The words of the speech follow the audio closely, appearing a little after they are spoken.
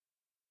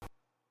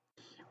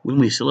When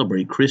we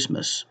celebrate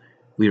Christmas,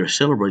 we are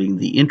celebrating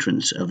the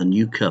entrance of the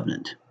new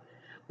covenant.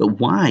 But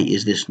why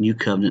is this new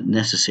covenant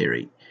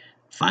necessary?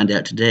 Find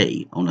out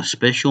today on a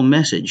special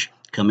message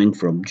coming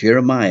from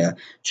Jeremiah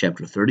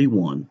chapter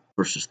 31,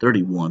 verses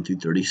 31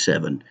 through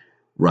 37,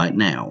 right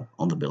now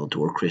on the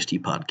Bellator Christi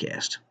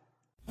podcast.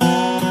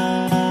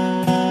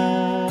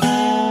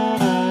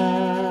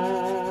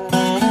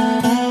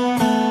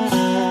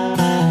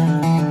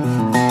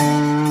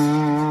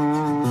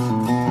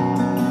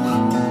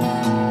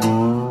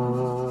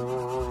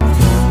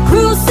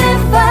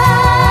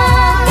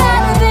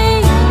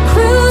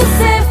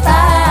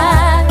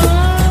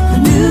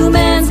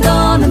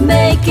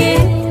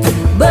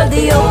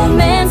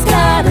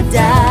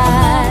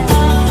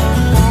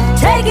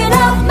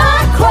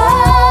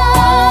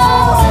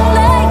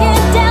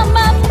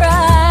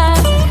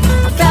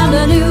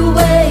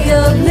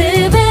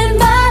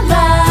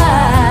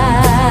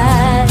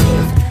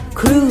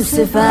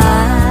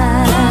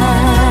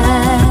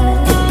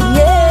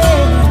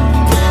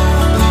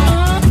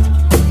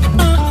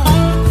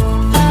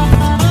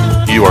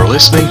 You are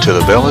listening to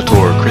the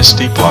Bellator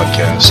Christi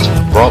podcast,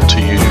 brought to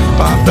you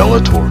by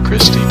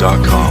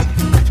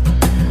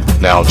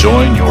BellatorChristi.com. Now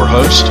join your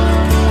host,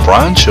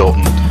 Brian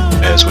Chilton,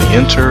 as we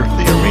enter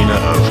the arena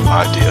of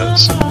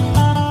ideas.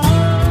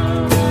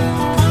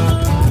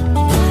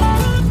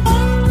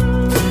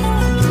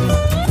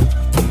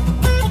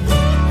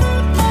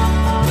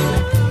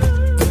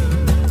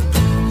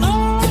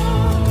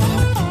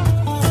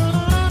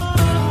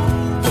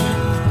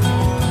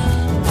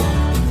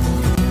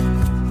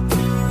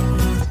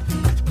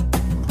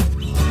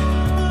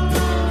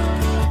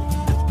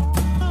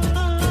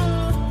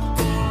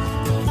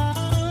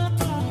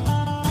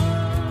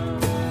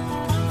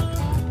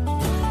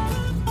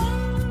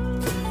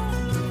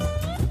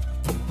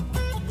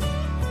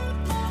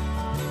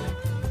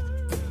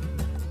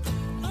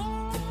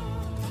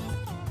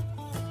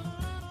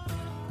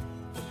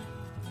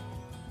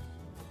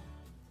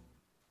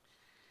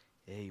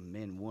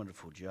 Amen.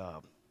 Wonderful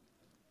job.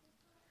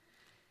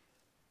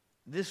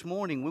 This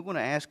morning, we're going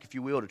to ask, if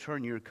you will, to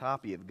turn your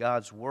copy of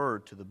God's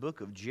Word to the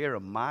book of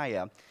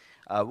Jeremiah.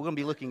 We're going to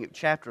be looking at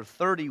chapter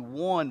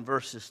 31,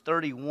 verses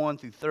 31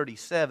 through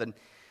 37.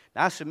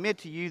 Now, I submit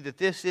to you that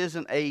this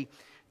isn't a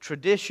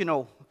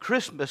traditional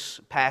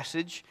Christmas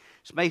passage.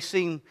 This may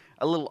seem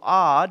a little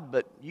odd,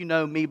 but you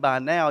know me by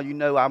now. You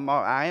know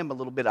I am a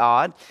little bit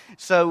odd.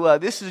 So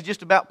this is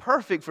just about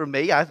perfect for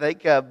me, I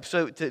think.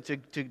 So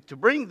to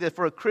bring this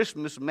for a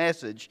Christmas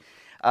message,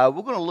 we're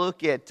going to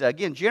look at,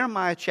 again,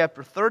 Jeremiah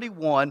chapter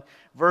 31,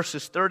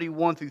 verses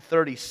 31 through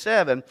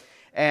 37.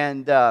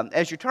 And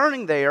as you're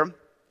turning there,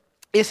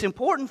 it's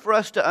important for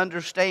us to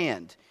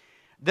understand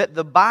that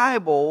the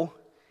Bible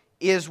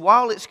is,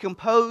 while it's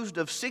composed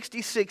of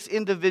 66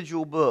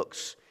 individual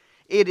books,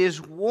 it is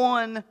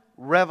one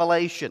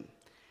revelation.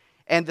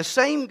 And the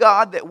same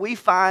God that we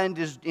find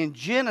is in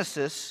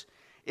Genesis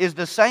is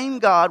the same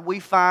God we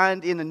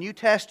find in the New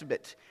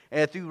Testament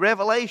through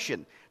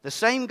Revelation. The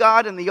same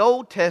God in the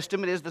Old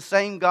Testament is the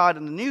same God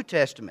in the New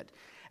Testament.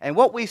 And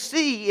what we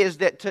see is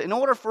that in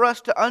order for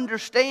us to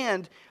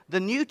understand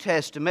the New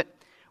Testament,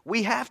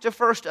 we have to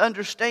first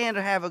understand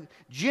or have a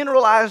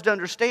generalized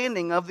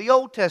understanding of the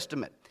Old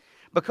Testament.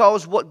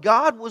 Because what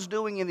God was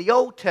doing in the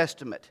Old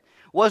Testament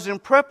was in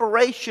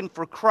preparation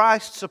for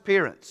Christ's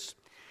appearance.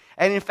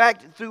 And in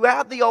fact,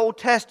 throughout the Old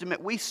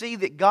Testament, we see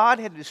that God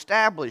had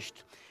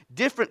established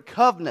different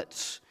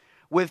covenants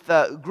with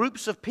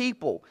groups of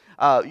people.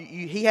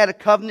 He had a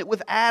covenant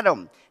with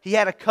Adam. He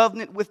had a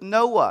covenant with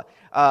Noah.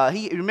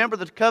 Remember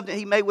the covenant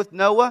he made with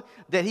Noah?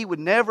 That he would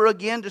never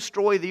again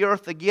destroy the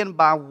earth again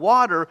by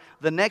water.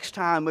 The next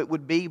time it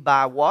would be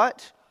by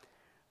what?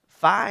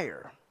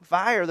 Fire.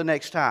 Fire the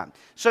next time.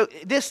 So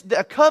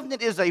a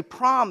covenant is a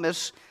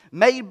promise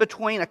made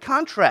between, a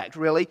contract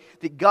really,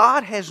 that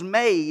God has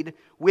made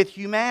with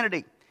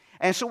humanity.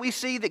 And so we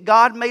see that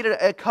God made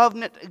a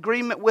covenant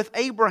agreement with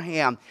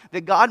Abraham,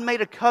 that God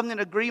made a covenant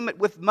agreement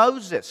with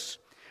Moses.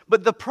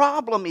 But the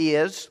problem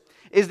is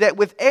that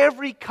with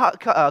every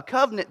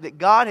covenant that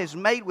God has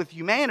made with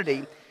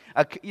humanity,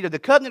 the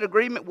covenant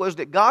agreement was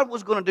that God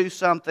was going to do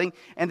something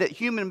and that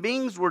human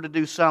beings were to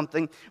do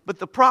something. But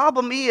the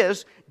problem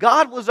is,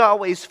 God was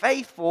always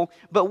faithful,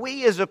 but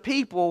we as a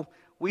people,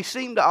 we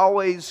seem to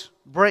always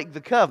break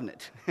the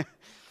covenant.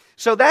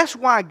 So that's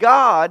why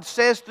God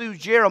says through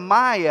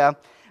Jeremiah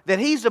that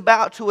He's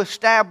about to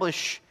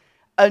establish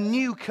a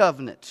new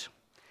covenant.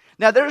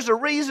 Now there's a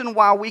reason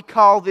why we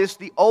call this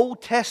the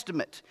Old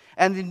Testament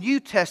and the New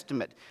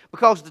Testament,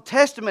 because the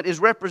Testament is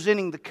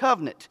representing the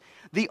covenant.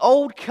 The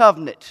Old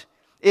Covenant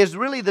is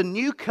really the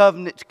New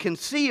Covenant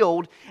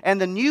concealed,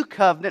 and the New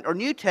Covenant or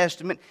New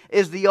Testament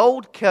is the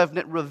Old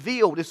Covenant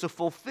revealed. It's a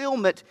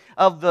fulfillment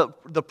of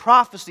the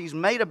prophecies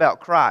made about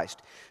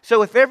Christ.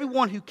 So if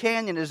everyone who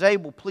can and is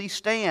able, please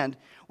stand.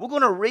 We're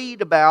going to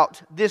read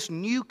about this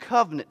new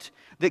covenant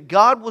that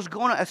God was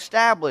going to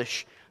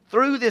establish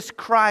through this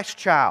Christ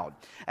child.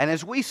 And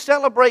as we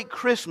celebrate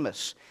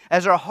Christmas,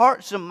 as our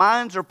hearts and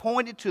minds are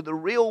pointed to the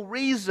real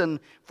reason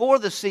for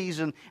the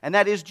season, and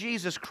that is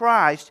Jesus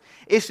Christ,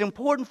 it's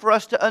important for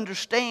us to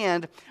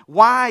understand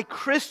why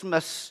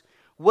Christmas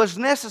was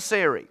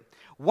necessary,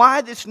 why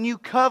this new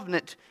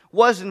covenant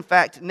was in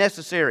fact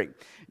necessary.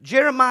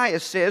 Jeremiah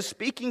says,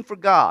 speaking for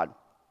God,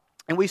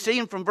 and we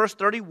see from verse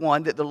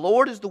 31 that the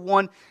Lord is the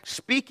one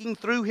speaking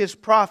through His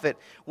prophet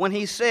when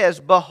He says,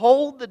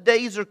 "Behold, the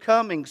days are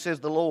coming, says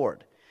the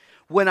Lord,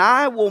 when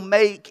I will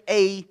make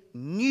a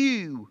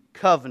new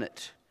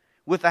covenant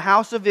with the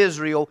house of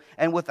Israel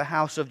and with the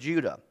house of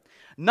Judah.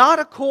 Not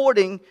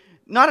according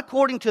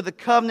to the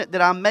covenant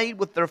that I made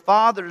with their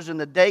fathers in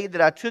the day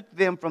that I took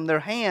them from their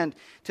hand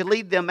to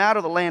lead them out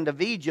of the land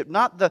of Egypt,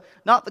 not the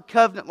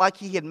covenant like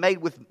He had made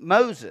with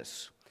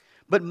Moses,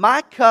 but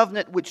my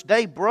covenant which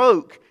they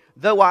broke,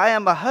 though I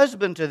am a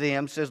husband to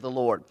them, says the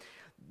Lord.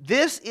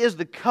 This is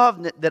the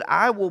covenant that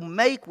I will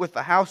make with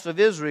the house of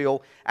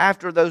Israel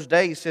after those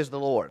days, says the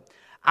Lord.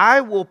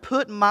 I will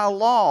put my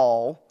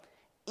law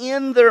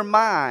in their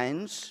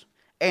minds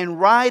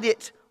and write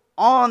it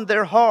on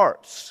their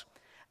hearts.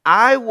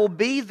 I will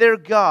be their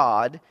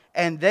God,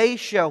 and they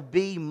shall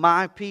be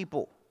my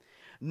people.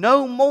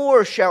 No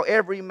more shall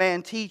every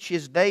man teach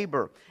his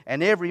neighbor,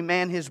 and every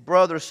man his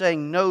brother,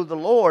 saying, Know the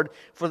Lord,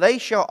 for they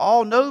shall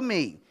all know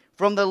me,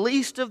 from the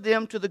least of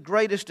them to the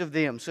greatest of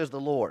them, says the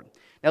Lord.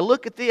 Now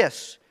look at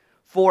this.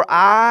 For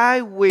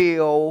I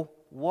will,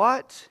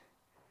 what?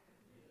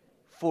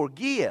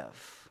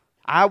 Forgive.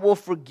 I will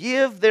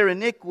forgive their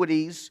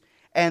iniquities,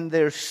 and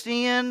their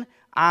sin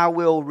I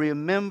will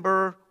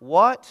remember,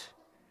 what?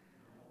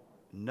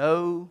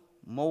 No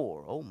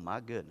more. Oh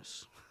my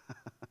goodness.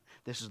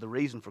 This is the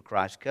reason for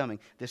Christ's coming.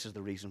 This is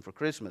the reason for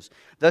Christmas.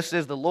 Thus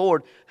says the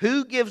Lord,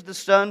 who gives the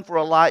sun for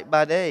a light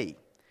by day,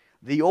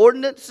 the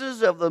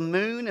ordinances of the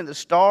moon and the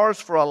stars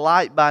for a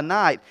light by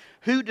night?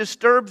 Who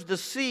disturbs the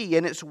sea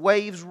and its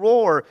waves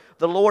roar?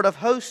 The Lord of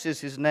hosts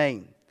is His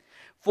name.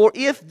 For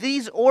if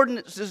these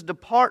ordinances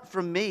depart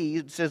from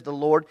me, says the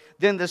Lord,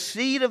 then the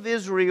seed of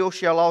Israel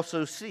shall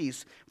also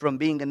cease from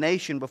being a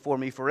nation before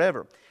me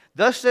forever.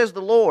 Thus says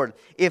the Lord,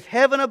 if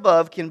heaven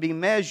above can be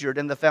measured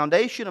and the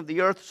foundation of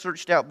the earth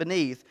searched out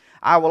beneath,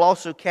 I will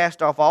also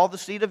cast off all the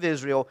seed of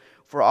Israel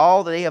for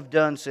all that they have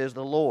done, says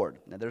the Lord.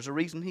 Now there's a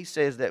reason He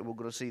says that. We're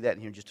going to see that in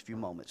here in just a few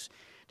moments.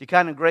 Dear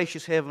kind and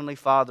gracious Heavenly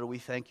Father, we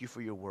thank You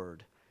for Your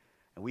word.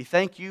 And we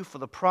thank You for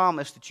the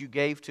promise that You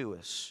gave to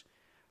us.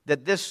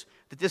 That this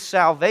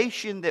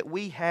salvation that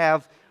we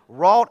have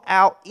wrought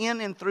out in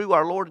and through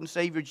our Lord and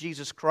Savior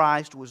Jesus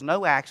Christ was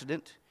no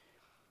accident.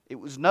 It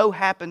was no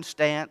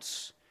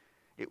happenstance.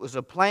 It was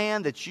a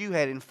plan that You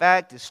had in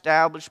fact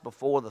established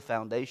before the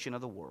foundation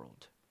of the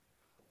world.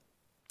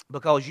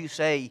 Because You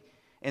say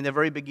in the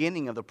very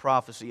beginning of the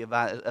prophecy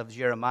of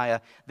Jeremiah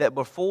that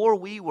before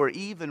we were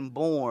even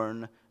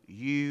born,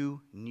 You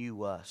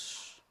knew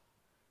us.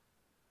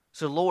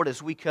 So Lord,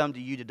 as we come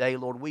to You today,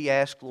 Lord, we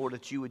ask, Lord,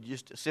 that You would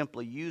just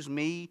simply use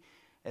me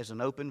as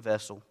an open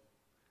vessel.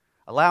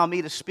 Allow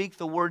me to speak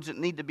the words that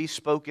need to be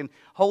spoken,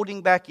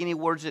 holding back any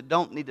words that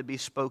don't need to be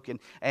spoken.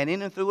 And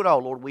in and through it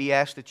all, Lord, we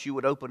ask that You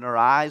would open our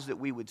eyes that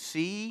we would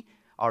see,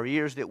 our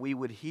ears that we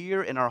would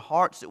hear, and our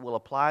hearts that will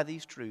apply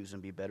these truths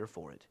and be better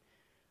for it.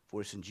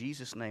 For it's in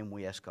Jesus' name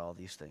we ask all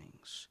these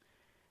things.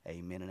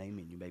 Amen and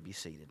amen. You may be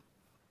seated.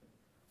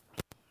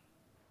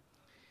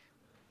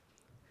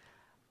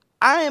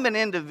 I am an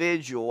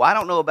individual, I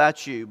don't know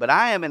about you, but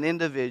I am an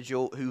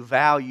individual who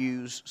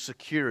values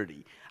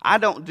security. I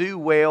don't do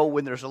well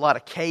when there's a lot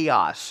of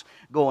chaos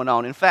going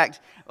on. In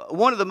fact,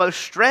 one of the most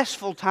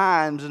stressful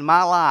times in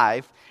my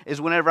life is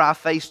whenever I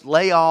faced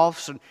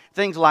layoffs and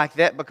things like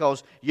that,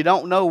 because you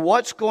don't know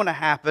what's going to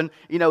happen.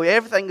 You know,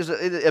 everything is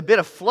a bit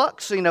of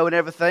flux, you know, and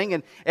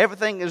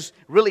everything is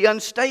really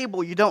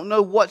unstable. You don't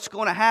know what's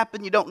going to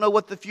happen. You don't know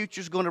what the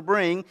future's going to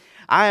bring.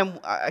 I am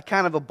a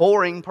kind of a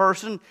boring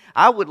person.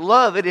 I would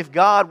love it if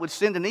God would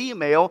send an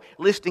email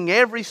listing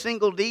every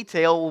single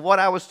detail of what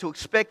I was to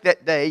expect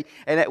that day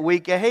and that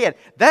week ahead.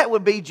 That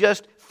would be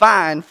just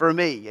fine for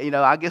me. You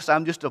know, I guess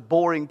I'm just a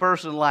boring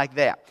person like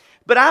that.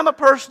 But I'm a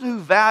person who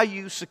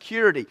values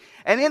security.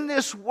 And in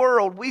this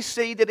world, we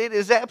see that it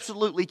is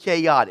absolutely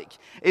chaotic.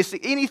 It's the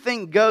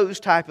anything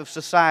goes type of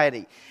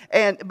society.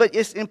 But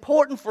it's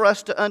important for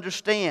us to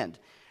understand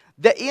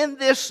that in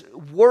this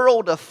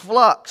world of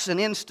flux and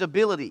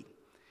instability,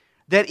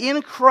 that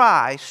in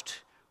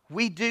Christ,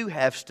 we do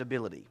have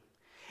stability.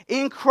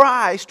 In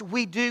Christ,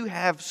 we do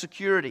have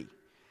security.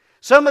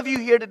 Some of you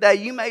here today,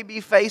 you may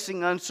be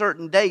facing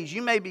uncertain days.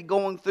 You may be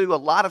going through a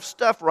lot of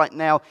stuff right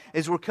now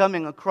as we're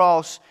coming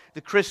across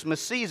the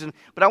Christmas season.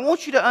 But I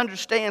want you to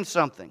understand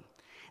something.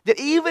 That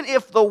even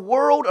if the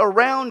world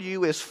around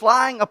you is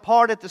flying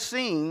apart at the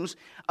seams,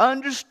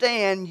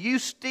 understand you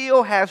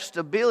still have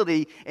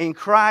stability in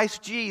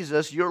Christ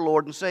Jesus, your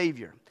Lord and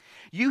Savior.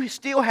 You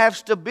still have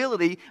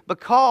stability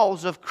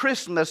because of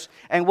Christmas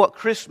and what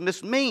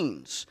Christmas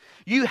means.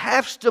 You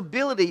have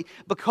stability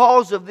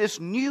because of this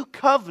new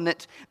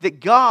covenant that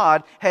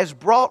God has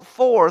brought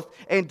forth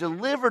and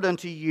delivered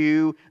unto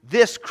you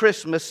this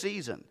Christmas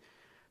season.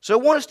 So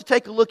I want us to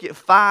take a look at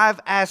 5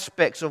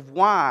 aspects of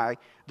why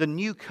the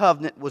new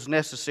covenant was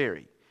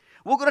necessary.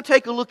 We're going to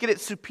take a look at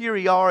its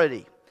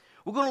superiority.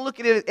 We're going to look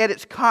at it at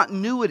its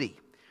continuity.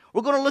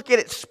 We're going to look at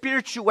its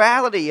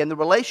spirituality and the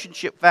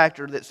relationship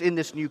factor that's in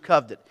this new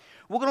covenant.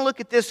 We're going to look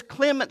at this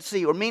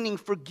clemency, or meaning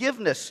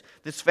forgiveness,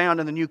 that's found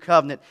in the new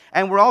covenant.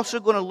 And we're also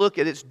going to look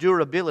at its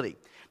durability.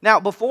 Now,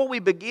 before we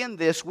begin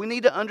this, we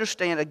need to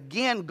understand,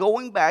 again,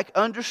 going back,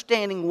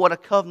 understanding what a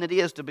covenant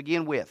is to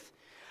begin with.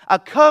 A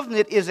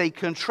covenant is a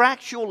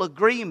contractual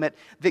agreement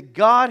that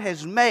God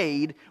has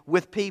made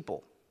with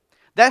people.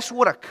 That's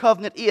what a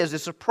covenant is.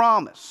 It's a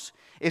promise.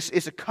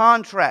 It's a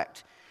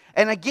contract.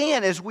 And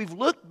again, as we've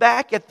looked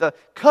back at the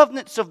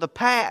covenants of the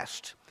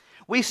past,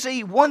 we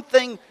see one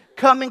thing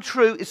coming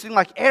true, it seemed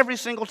like every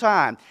single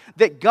time,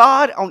 that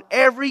God on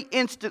every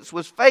instance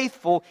was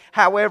faithful.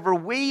 However,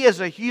 we as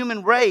a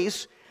human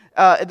race,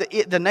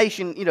 the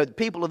nation, the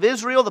people of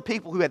Israel, the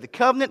people who had the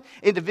covenant,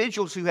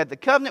 individuals who had the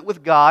covenant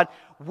with God,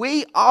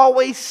 we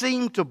always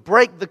seem to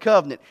break the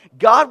covenant.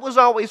 God was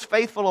always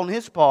faithful on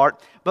His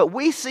part, but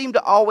we seem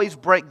to always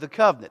break the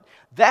covenant.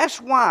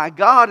 That's why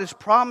God is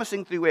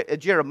promising through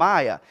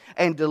Jeremiah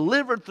and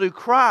delivered through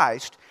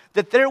Christ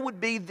that there would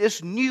be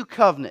this new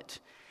covenant.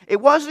 It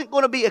wasn't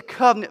going to be a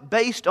covenant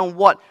based on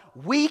what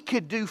we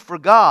could do for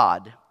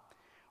God.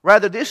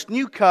 Rather, this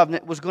new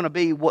covenant was going to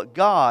be what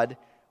God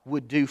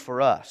would do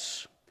for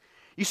us.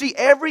 You see,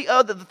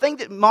 the thing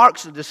that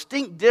marks a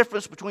distinct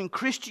difference between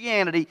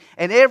Christianity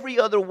and every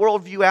other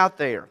worldview out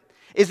there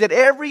is that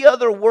every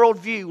other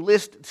worldview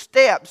lists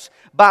steps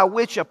by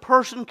which a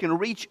person can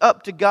reach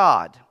up to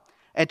God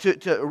and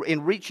to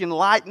reach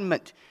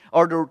enlightenment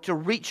or to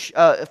reach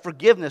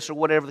forgiveness or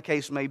whatever the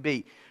case may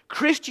be.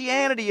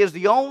 Christianity is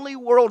the only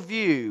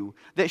worldview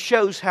that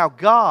shows how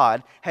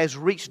God has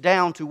reached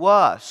down to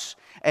us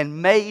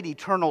and made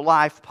eternal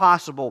life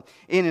possible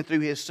in and through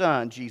His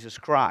Son, Jesus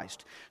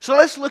Christ. So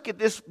let's look at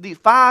the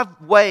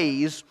 5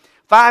 ways,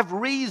 5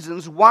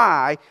 reasons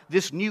why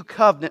this new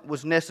covenant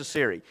was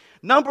necessary.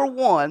 Number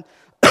 1,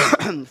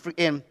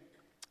 and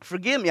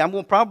forgive me, I'm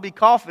going to probably be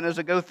coughing as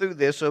I go through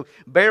this, so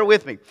bear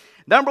with me.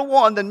 Number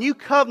 1, the new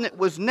covenant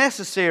was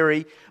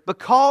necessary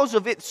because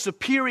of its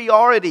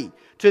superiority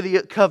to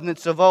the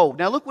covenants of old.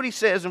 Now look what he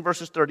says in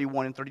verses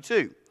 31 and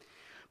 32.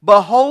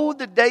 Behold,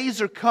 the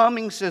days are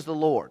coming, says the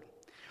Lord,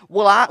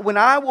 when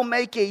I will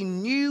make a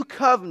new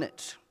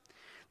covenant.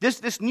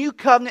 This new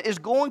covenant is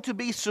going to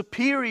be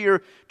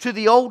superior to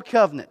the old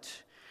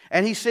covenant.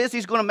 And he says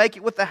he's going to make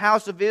it with the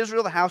house of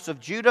Israel, the house of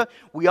Judah.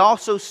 We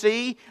also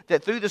see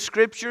that through the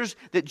Scriptures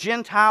that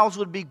Gentiles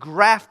would be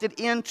grafted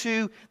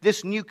into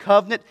this new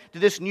covenant, to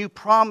this new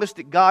promise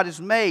that God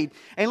has made.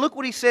 And look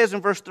what he says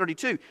in verse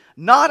 32.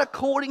 Not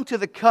according to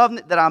the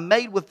covenant that I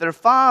made with their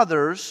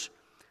fathers,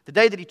 the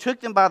day that He took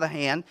them by the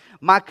hand,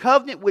 my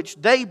covenant which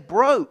they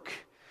broke.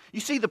 You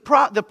see, the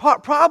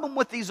problem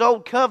with these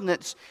old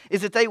covenants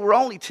is that they were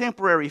only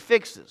temporary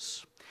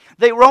fixes.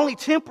 They were only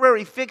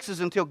temporary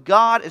fixes until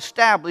God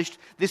established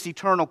this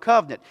eternal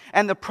covenant.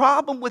 And the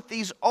problem with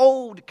these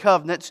old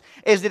covenants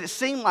is that it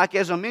seemed like,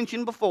 as I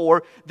mentioned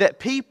before, that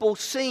people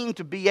seem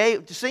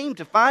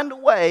to find a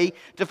way,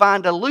 to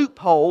find a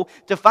loophole,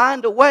 to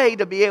find a way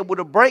to be able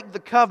to break the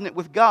covenant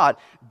with God.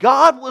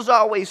 God was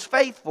always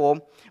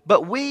faithful,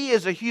 but we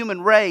as a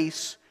human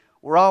race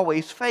were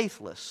always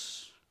faithless.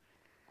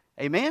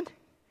 Amen?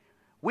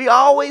 We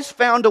always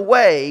found a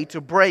way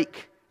to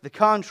break the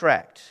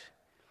contract.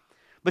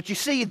 But you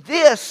see,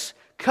 this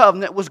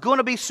covenant was going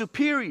to be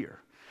superior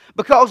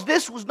because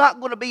this was not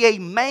going to be a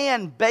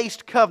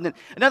man-based covenant.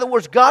 In other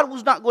words, God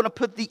was not going to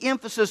put the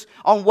emphasis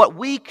on what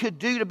we could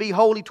do to be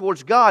holy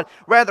towards God.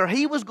 Rather,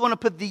 He was going to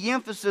put the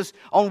emphasis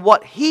on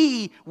what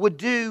He would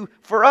do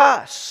for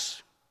us.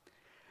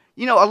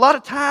 You know, a lot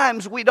of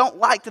times we don't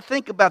like to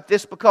think about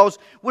this because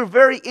we're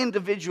very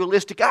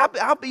individualistic.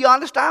 I'll be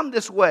honest, I'm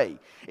this way.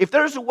 If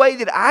there's a way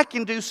that I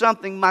can do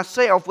something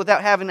myself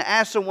without having to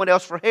ask someone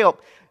else for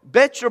help,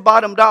 bet your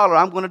bottom dollar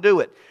I'm going to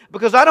do it.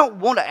 Because I don't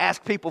want to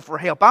ask people for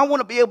help. I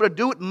want to be able to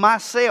do it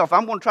myself.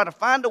 I'm going to try to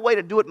find a way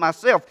to do it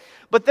myself.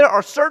 But there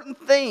are certain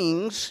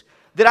things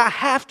that I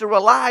have to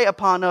rely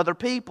upon other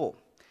people.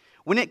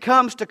 When it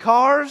comes to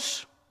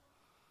cars,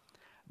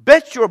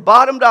 bet your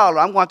bottom dollar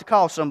I'm going to have to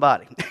call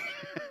somebody.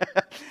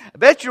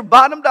 Bet your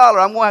bottom dollar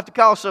I'm going to have to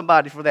call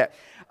somebody for that.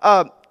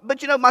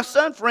 But you know, my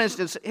son, for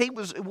instance, he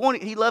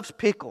loves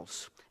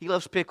pickles. He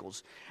loves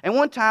pickles. And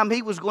one time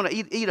he was going to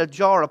eat a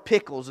jar of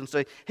pickles. And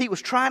so he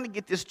was trying to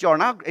get this jar.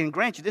 And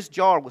grant you, this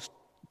jar was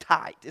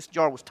tight.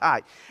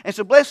 And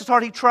so bless his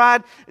heart, he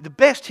tried the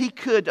best he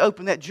could to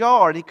open that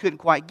jar, and he couldn't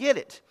quite get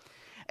it.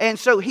 And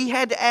so he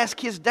had to ask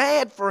his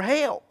dad for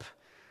help.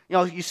 You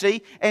know, you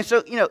see, and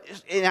so, you know,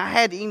 and I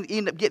had to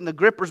end up getting the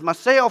grippers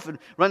myself and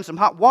run some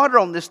hot water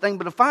on this thing,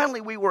 but finally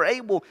we were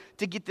able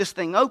to get this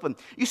thing open.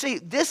 You see,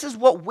 this is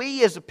what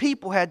we as a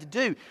people had to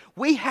do.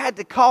 We had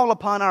to call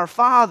upon our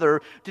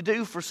Father to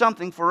do for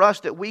something for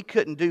us that we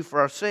couldn't do for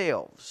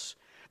ourselves.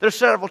 There's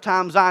several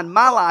times in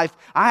my life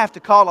I have to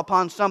call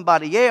upon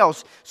somebody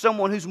else,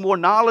 someone who's more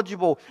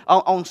knowledgeable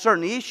on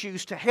certain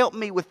issues to help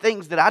me with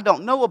things that I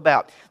don't know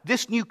about.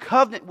 This new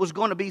covenant was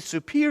going to be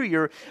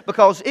superior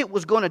because it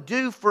was going to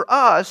do for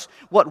us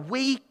what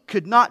we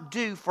could not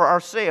do for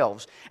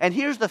ourselves. And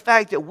here's the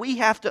fact that we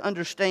have to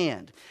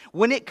understand.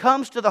 When it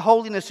comes to the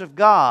holiness of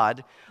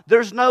God,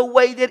 there's no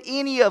way that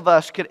any of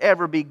us could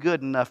ever be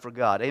good enough for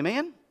God.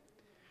 Amen?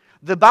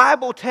 The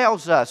Bible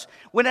tells us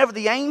whenever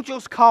the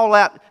angels call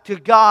out to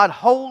God,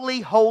 holy,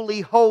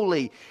 holy,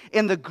 holy,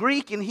 in the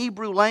Greek and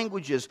Hebrew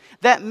languages,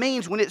 that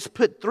means when it's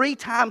put 3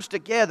 times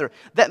together,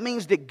 that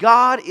means that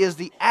God is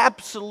the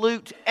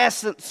absolute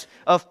essence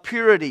of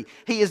purity.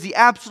 He is the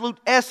absolute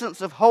essence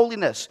of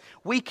holiness.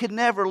 We could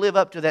never live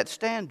up to that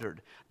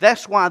standard.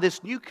 That's why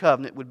this new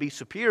covenant would be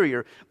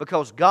superior,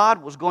 because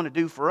God was going to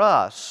do for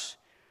us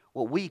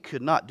what we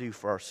could not do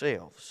for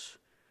ourselves.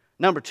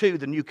 Number 2,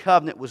 the new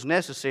covenant was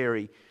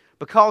necessary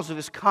because of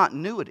its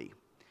continuity.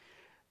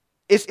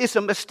 It's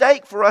a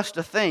mistake for us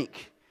to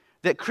think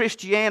that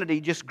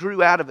Christianity just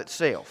grew out of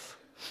itself.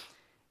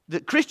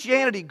 That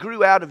Christianity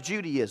grew out of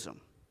Judaism.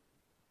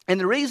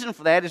 And the reason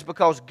for that is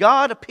because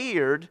God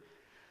appeared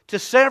to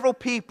several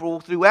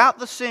people throughout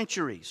the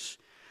centuries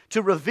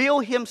to reveal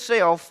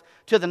Himself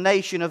to the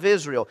nation of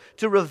Israel,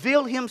 to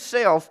reveal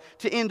Himself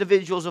to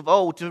individuals of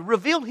old, to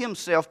reveal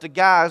Himself to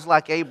guys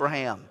like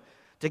Abraham,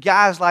 to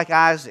guys like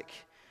Isaac,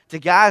 to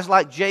guys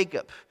like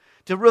Jacob,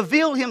 to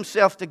reveal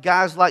Himself to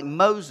guys like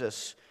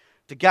Moses,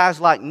 to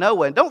guys like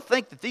Noah. And don't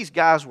think that these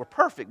guys were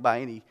perfect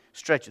by any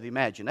stretch of the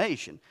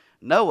imagination.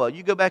 Noah,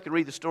 you go back and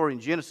read the story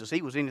in Genesis,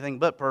 he was anything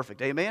but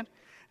perfect, amen?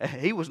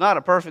 He was not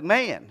a perfect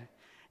man.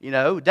 You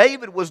know,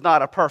 David was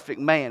not a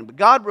perfect man. But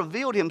God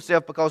revealed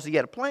Himself because He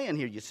had a plan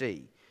here, you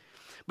see.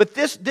 But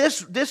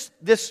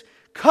this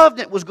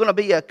covenant was going to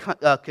be a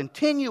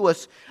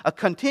continuous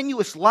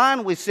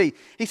line, we see.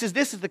 He says,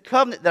 this is the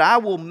covenant that I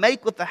will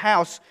make with the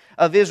house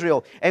of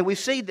Israel. And we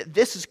see that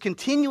this is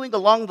continuing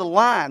along the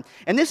line.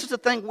 And this is the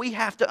thing we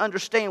have to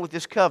understand with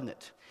this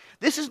covenant.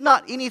 This is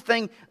not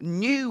anything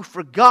new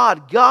for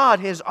God. God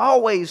has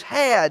always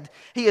had,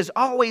 He has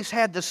always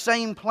had the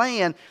same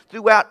plan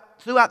throughout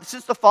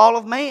since the fall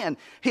of man.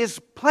 His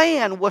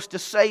plan was to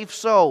save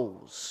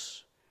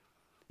souls.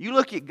 You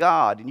look at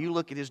God and you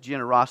look at His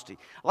generosity.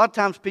 A lot of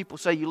times people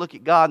say you look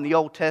at God in the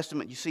Old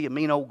Testament, you see a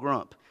mean old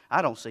grump.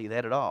 I don't see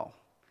that at all.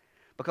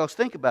 Because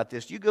think about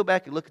this. You go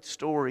back and look at the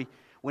story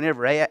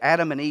whenever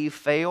Adam and Eve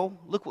fell.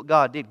 Look what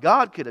God did.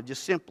 God could have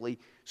just simply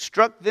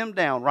struck them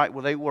down right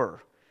where they were.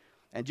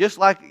 And just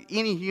like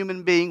any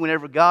human being,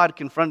 whenever God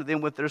confronted them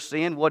with their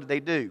sin, what did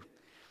they do?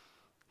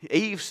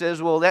 Eve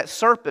says, well, that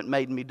serpent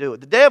made me do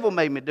it. The devil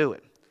made me do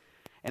it.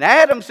 And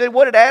Adam said,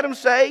 what did Adam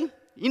say?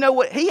 You know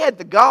what? He had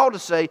the gall to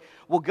say,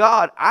 well,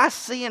 God, I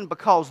sinned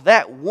because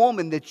that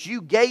woman that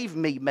you gave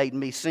me made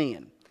me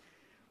sin.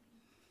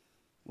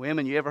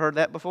 Women, you ever heard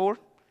that before?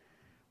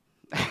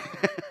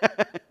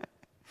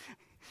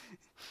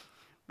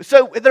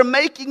 So they're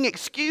making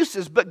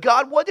excuses, but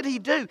God, what did He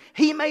do?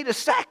 He made a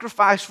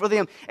sacrifice for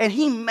them, and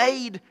He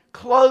made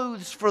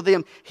clothes for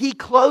them. He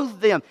clothed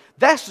them.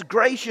 That's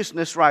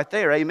graciousness right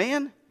there,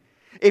 amen?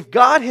 If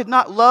God had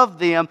not loved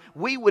them,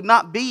 we would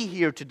not be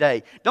here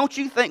today. Don't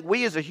you think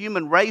we as a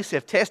human race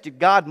have tested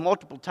God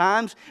multiple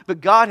times? But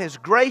God has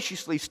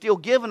graciously still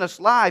given us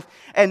life.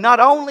 And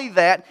not only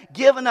that,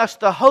 given us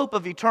the hope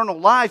of eternal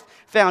life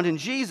found in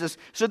Jesus.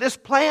 So this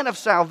plan of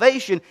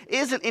salvation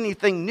isn't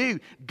anything new.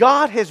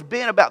 God has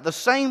been about the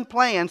same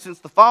plan since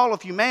the fall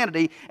of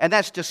humanity, and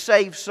that's to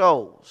save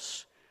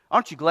souls.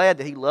 Aren't you glad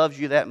that He loves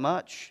you that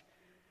much?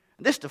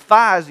 This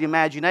defies the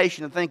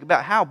imagination to think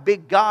about how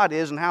big God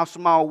is and how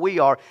small we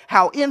are,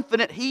 how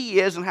infinite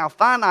He is and how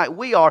finite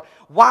we are.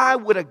 Why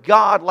would a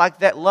God like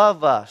that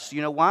love us?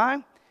 You know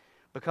why?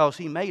 Because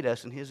He made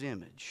us in His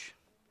image.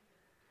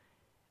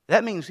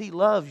 That means He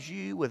loves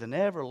you with an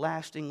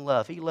everlasting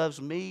love. He loves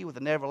me with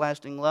an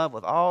everlasting love,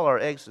 with all our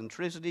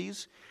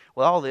eccentricities,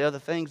 with all the other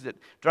things that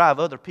drive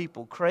other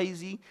people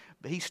crazy,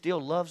 but He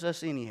still loves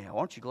us anyhow.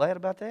 Aren't you glad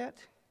about that?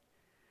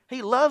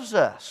 He loves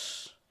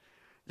us.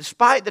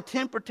 Despite the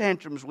temper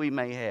tantrums we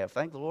may have.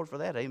 Thank the Lord for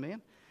that,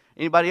 amen.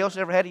 Anybody else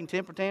ever had any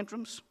temper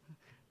tantrums?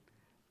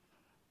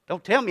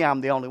 Don't tell me I'm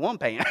the only one,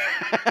 Pam.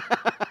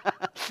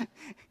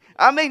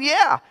 I mean,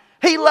 yeah.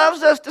 He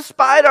loves us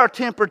despite our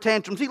temper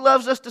tantrums. He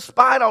loves us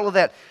despite all of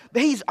that.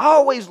 But He's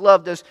always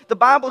loved us. The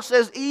Bible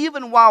says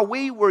even while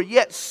we were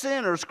yet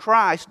sinners,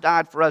 Christ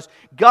died for us.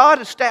 God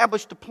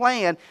established a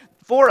plan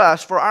for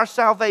us, for our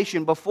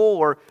salvation,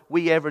 before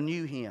we ever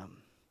knew Him.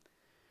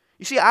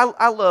 You see,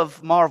 I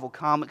love Marvel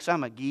Comics.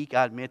 I'm a geek,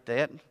 I admit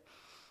that.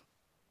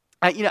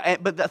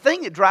 But the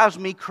thing that drives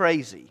me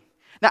crazy.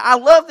 Now, I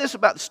love this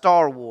about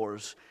Star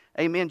Wars.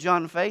 Amen,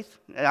 John and Faith?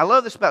 I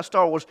love this about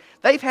Star Wars.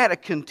 They've had a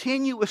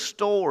continuous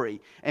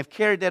story and have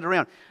carried that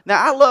around.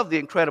 Now, I love the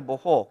Incredible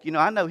Hulk. You know,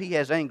 I know he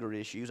has anger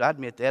issues. I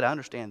admit that. I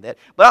understand that.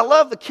 But I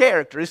love the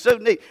character. It's so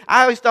neat.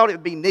 I always thought it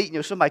would be neat,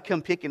 somebody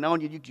come picking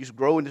on you. You just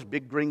grow in this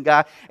big green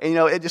guy. And,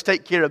 it just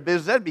take care of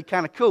business. That'd be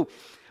kind of cool.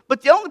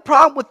 But the only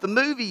problem with the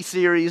movie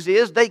series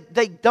is they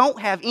don't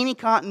have any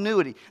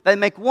continuity. They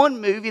make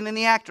one movie and then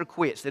the actor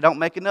quits. They don't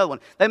make another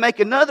one. They make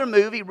another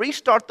movie,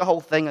 restart the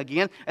whole thing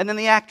again, and then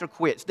the actor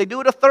quits. They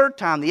do it a third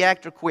time, the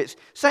actor quits.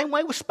 Same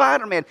way with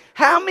Spider-Man.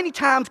 How many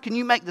times can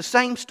you make the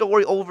same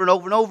story over and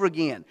over and over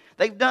again?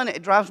 They've done it.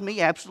 It drives me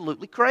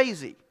absolutely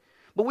crazy.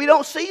 But we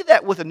don't see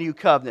that with a new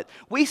covenant.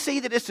 We see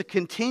that it's a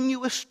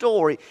continuous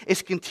story.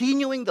 It's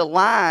continuing the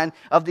line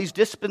of these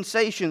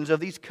dispensations, of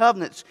these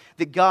covenants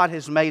that God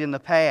has made in the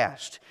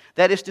past.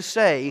 That is to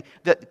say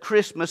that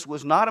Christmas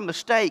was not a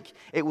mistake.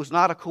 It was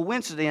not a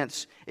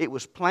coincidence. It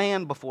was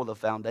planned before the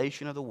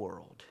foundation of the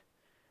world.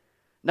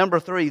 Number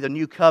 3, the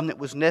new covenant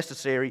was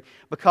necessary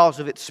because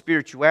of its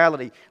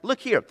spirituality. Look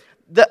here.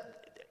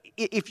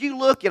 If you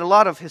look at a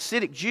lot of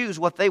Hasidic Jews,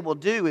 what they will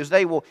do is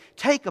they will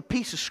take a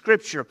piece of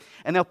Scripture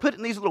and they'll put it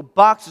in these little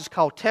boxes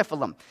called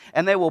tefillin,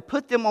 and they will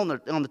put them on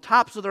the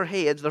tops of their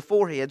heads, their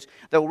foreheads.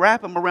 They'll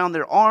wrap them around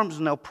their arms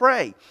and they'll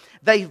pray.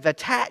 They've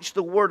attached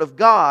the Word of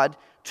God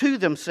to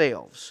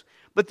themselves.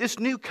 But this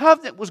new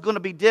covenant was going to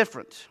be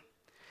different.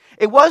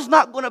 It was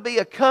not going to be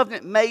a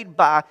covenant made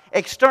by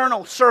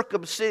external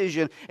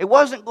circumcision. It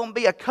wasn't going to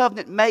be a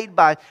covenant made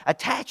by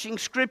attaching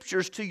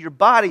scriptures to your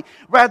body.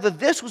 Rather,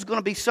 this was going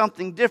to be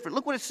something different.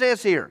 Look what it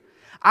says here.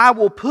 I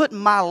will put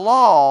my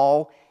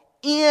law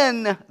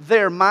in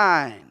their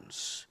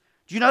minds.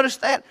 Do you notice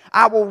that?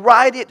 I will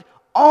write it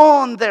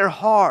on their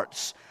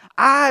hearts.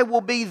 I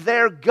will be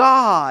their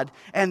God,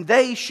 and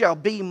they shall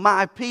be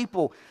my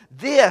people.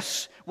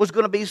 This was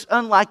going to be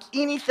unlike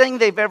anything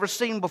they've ever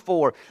seen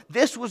before.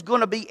 This was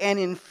going to be an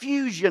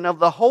infusion of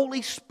the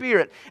Holy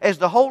Spirit as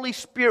the Holy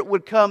Spirit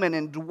would come in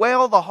and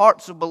dwell the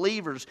hearts of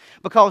believers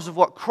because of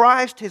what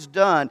Christ has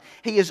done.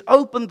 He has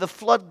opened the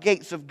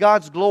floodgates of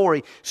God's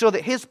glory so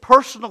that His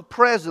personal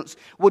presence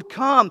would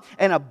come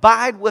and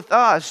abide with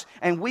us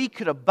and we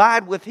could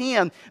abide with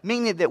Him,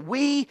 meaning that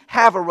we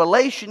have a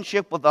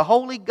relationship with the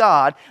Holy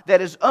God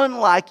that is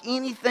unlike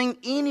anything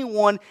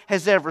anyone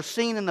has ever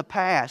seen in the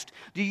past.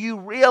 Do you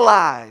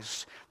realize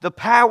the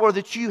power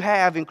that you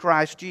have in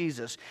Christ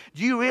Jesus?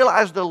 Do you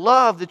realize the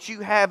love that you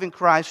have in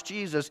Christ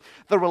Jesus?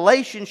 The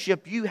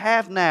relationship you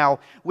have now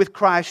with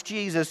Christ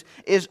Jesus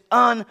is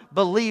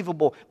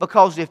unbelievable,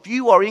 because if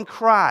you are in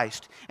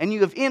Christ and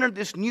you have entered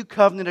this new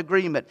covenant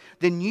agreement,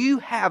 then you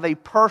have a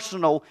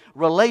personal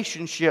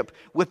relationship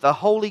with the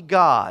Holy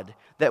God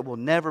that will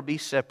never be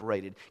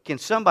separated. Can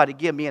somebody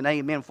give me an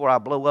amen before I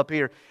blow up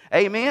here?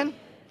 Amen?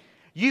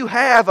 You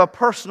have a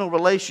personal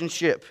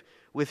relationship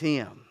with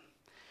Him.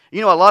 You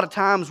know, a lot of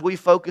times we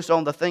focus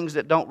on the things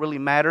that don't really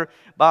matter.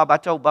 I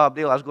told Bob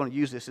Deal I was going to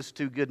use this. It's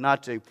too good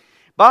not to.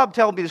 Bob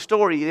told me the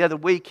story the other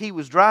week. He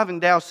was driving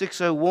down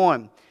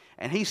 601,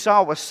 and he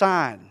saw a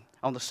sign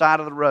on the side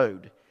of the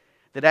road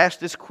that asked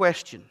this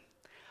question.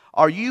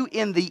 Are you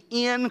in the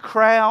in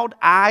crowd,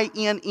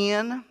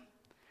 I-N-N,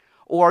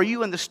 or are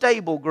you in the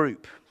stable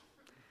group?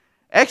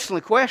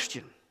 Excellent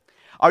question.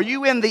 Are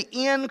you in the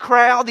in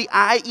crowd, the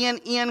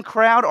I-N-N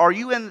crowd, or are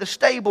you in the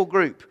stable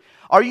group?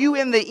 Are you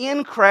in the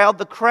in crowd,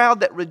 the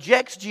crowd that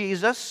rejects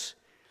Jesus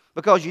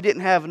because you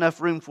didn't have enough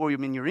room for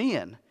Him in your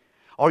inn?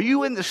 Are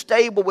you in the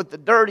stable with the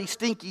dirty,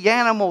 stinky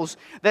animals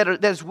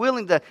that's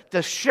willing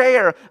to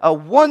share a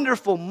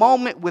wonderful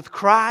moment with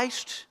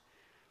Christ?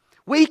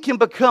 We can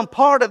become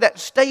part of that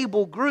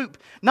stable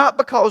group, not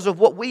because of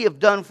what we have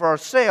done for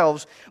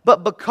ourselves,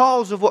 but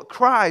because of what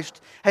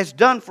Christ has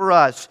done for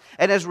us.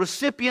 And as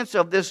recipients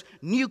of this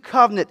new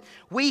covenant,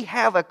 we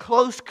have a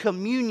close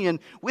communion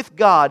with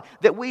God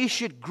that we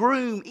should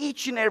groom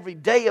each and every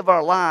day of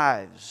our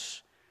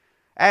lives.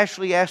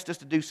 Ashley asked us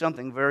to do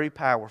something very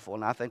powerful,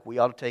 and I think we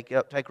ought to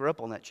take her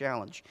up on that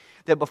challenge.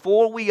 That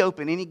before we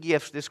open any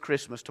gifts this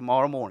Christmas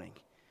tomorrow morning,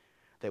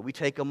 that we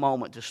take a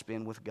moment to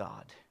spend with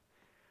God.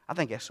 I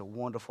think that's a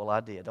wonderful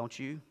idea, don't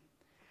you?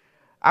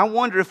 I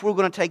wonder if we're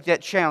going to take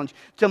that challenge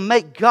to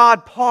make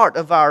God part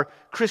of our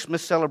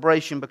Christmas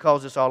celebration,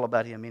 because it's all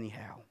about Him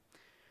anyhow.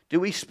 Do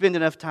we spend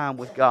enough time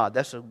with God?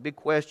 That's a big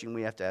question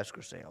we have to ask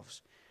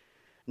ourselves.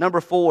 Number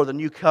 4, the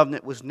new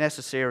covenant was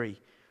necessary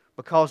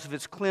because of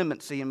its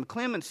clemency. And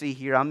clemency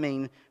here, I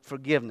mean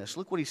forgiveness.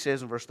 Look what he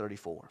says in verse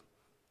 34.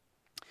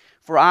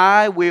 For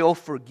I will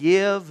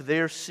forgive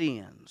their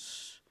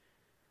sins,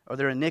 or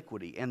their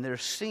iniquity, and their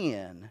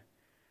sin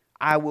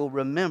I will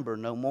remember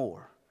no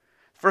more.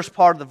 First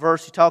part of the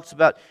verse, he talks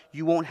about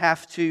you won't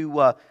have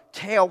to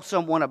tell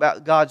someone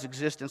about God's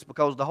existence,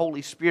 because the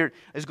Holy Spirit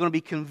is going to be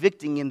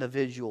convicting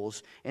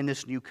individuals in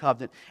this new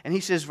covenant. And he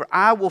says, for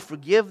I will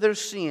forgive their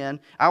sin,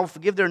 I will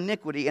forgive their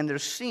iniquity, and their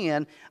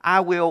sin I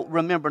will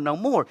remember no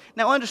more.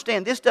 Now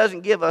understand, this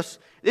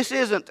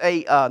isn't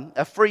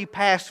a free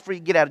pass, free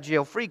get out of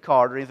jail free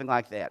card or anything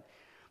like that.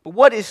 But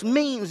what this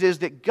means is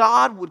that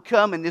God would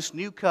come in this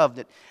new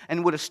covenant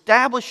and would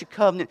establish a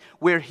covenant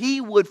where He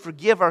would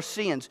forgive our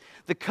sins.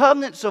 The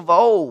covenants of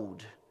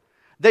old,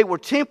 They were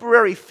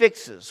temporary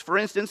fixes. For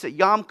instance, at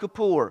Yom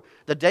Kippur,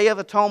 the Day of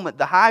Atonement,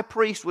 the high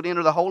priest would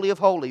enter the Holy of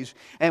Holies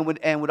and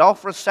would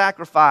offer a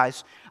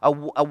sacrifice, a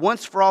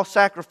once-for-all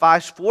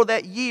sacrifice for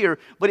that year,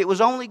 but it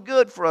was only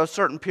good for a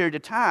certain period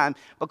of time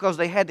because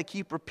they had to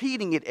keep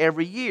repeating it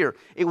every year.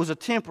 It was a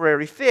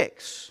temporary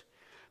fix.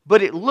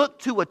 But it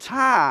looked to a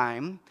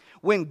time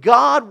when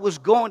God was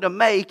going to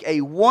make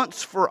a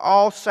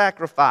once-for-all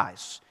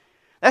sacrifice.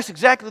 That's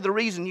exactly the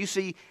reason you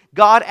see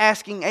God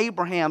asking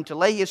Abraham to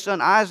lay his son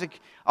Isaac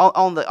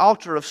on the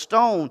altar of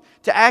stone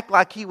to act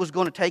like he was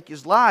going to take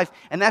his life.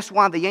 And that's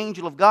why the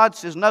angel of God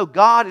says, no,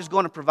 God is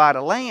going to provide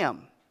a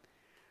lamb.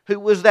 Who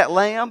was that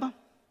lamb?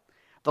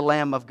 The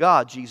Lamb of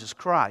God, Jesus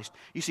Christ.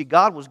 You see,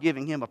 God was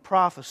giving him a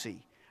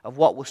prophecy of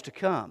what was to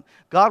come.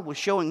 God was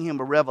showing him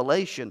a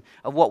revelation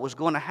of what was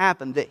going to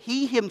happen, that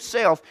he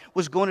himself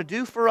was going to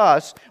do for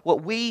us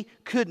what we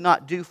could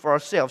not do for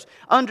ourselves.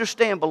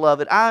 Understand,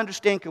 beloved, I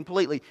understand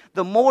completely.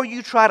 The more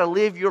you try to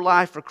live your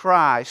life for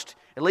Christ,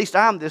 at least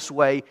I'm this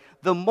way,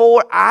 the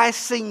more I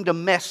seem to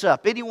mess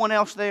up. Anyone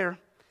else there?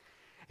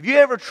 Have you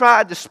ever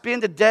tried to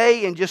spend a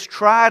day and just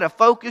try to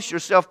focus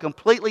yourself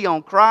completely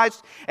on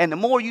Christ? And the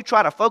more you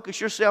try to focus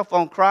yourself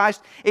on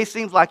Christ, it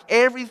seems like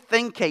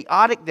everything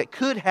chaotic that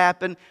could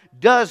happen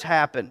does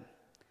happen.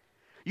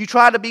 You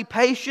try to be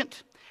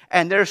patient,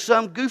 and there's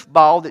some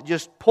goofball that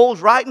just pulls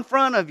right in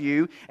front of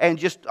you and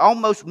just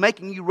almost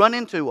making you run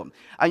into them.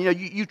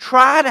 You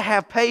try to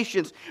have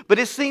patience, but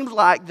it seems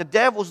like the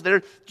devil's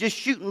there just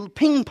shooting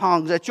ping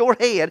pongs at your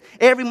head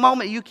every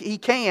moment he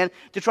can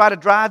to try to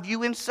drive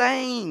you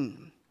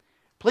insane.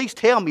 Please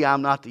tell me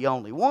I'm not the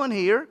only one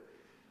here.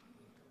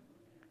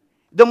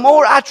 The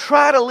more I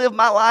try to live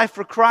my life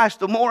for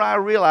Christ, the more I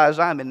realize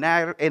I'm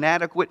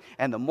inadequate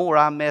and the more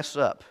I mess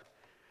up.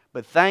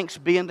 But thanks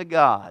be unto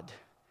God,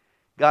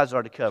 God's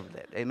already covered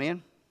that.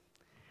 Amen?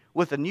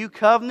 With a new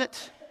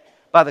covenant,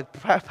 by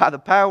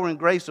the power and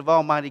grace of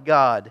Almighty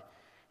God,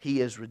 He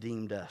has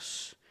redeemed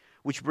us.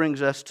 Which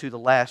brings us to the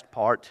last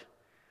part.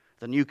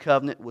 The new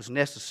covenant was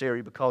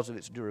necessary because of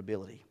its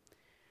durability.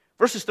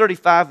 Verses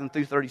 35 and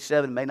through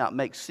 37 may not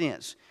make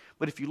sense,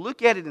 but if you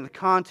look at it in the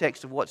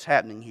context of what's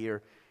happening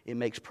here, it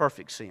makes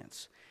perfect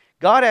sense.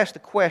 God asked the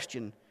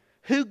question,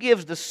 who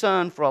gives the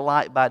sun for a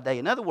light by day?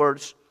 In other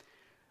words,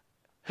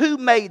 who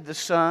made the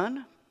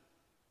sun?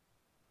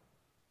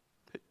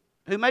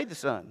 Who made the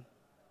sun?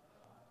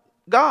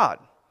 God.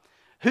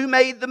 Who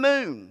made the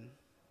moon?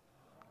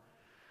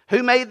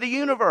 Who made the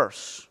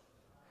universe?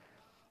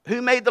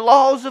 Who made the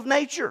laws of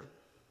nature?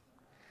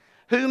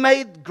 Who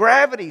made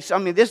gravity? I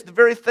mean, this is the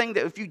very thing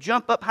that if you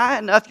jump up high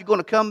enough, you're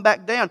going to come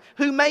back down.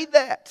 Who made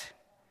that?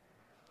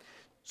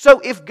 So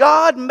if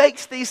God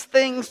makes these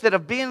things that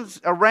have been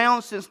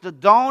around since the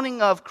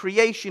dawning of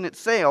creation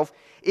itself,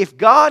 if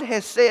God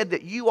has said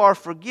that you are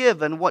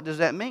forgiven, what does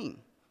that mean?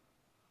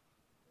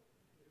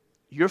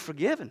 You're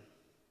forgiven.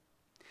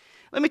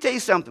 Let me tell you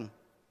something.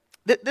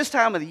 This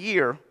time of the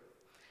year,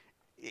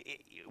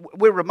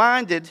 we're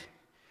reminded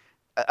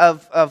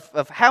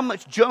of how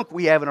much junk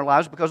we have in our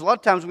lives, because a lot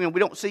of times we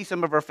don't see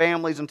some of our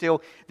families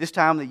until this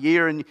time of the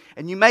year, and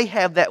you may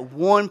have that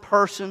one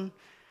person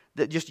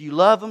that just you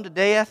love them to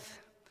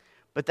death,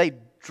 but they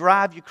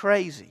drive you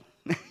crazy.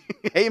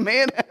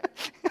 Amen?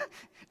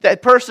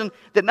 That person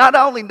that not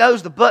only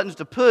knows the buttons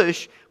to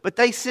push, but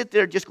they sit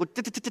there just go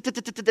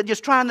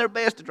just trying their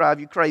best to drive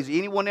you crazy.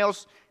 Anyone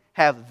else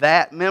have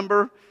that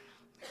member?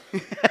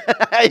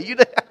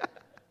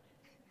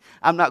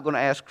 I'm not going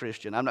to ask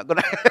Christian. I'm not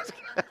going to ask.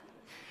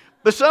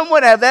 But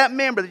someone have that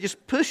member that's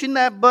just pushing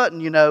that button,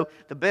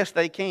 the best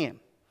they can.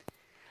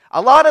 A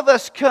lot of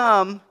us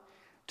come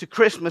to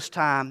Christmas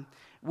time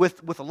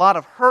with a lot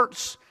of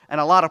hurts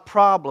and a lot of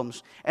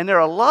problems. And there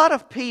are a lot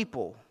of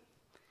people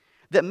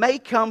that may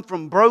come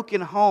from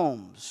broken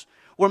homes,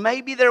 where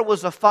maybe there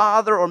was a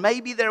father or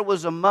maybe there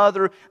was a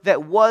mother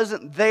that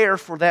wasn't there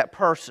for that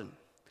person.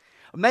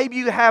 Maybe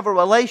you have a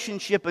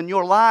relationship in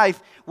your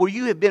life where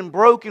you have been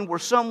broken, where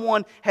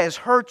someone has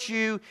hurt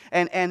you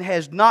and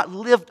has not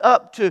lived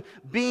up to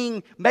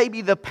being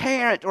maybe the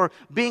parent or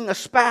being a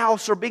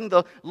spouse or being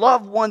the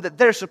loved one that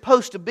they're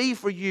supposed to be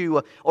for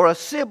you, or a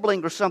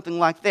sibling or something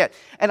like that.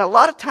 And a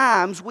lot of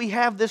times we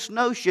have this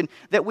notion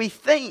that we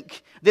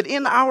think that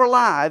in our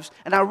lives,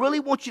 and I really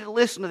want you to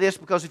listen to this,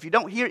 because if you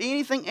don't hear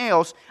anything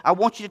else, I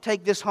want you to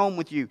take this home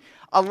with you.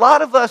 A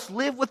lot of us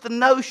live with the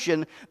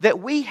notion that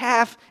we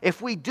have, if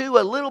we do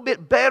a little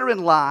bit better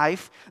in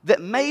life,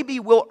 that maybe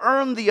we'll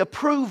earn the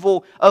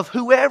approval of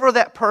whoever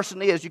that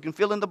person is. You can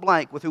fill in the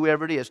blank with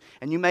whoever it is.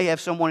 And you may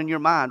have someone in your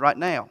mind right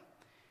now.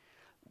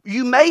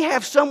 You may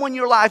have someone in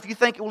your life you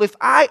think, well, if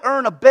I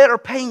earn a better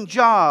paying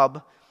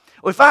job,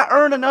 or if I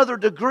earn another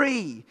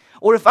degree,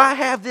 or if I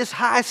have this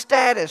high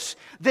status,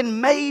 then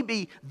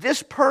maybe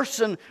this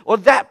person or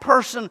that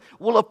person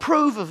will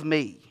approve of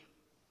me.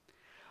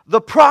 The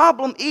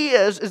problem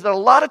is that a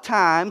lot of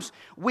times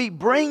we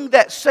bring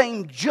that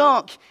same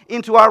junk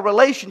into our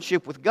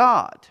relationship with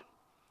God.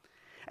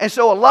 And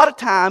so a lot of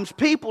times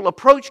people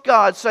approach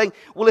God saying,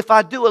 well, if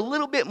I do a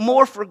little bit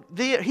more for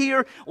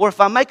here, or if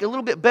I make a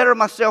little bit better of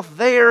myself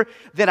there,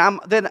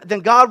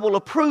 then God will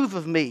approve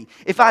of me.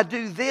 If I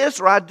do this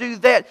or I do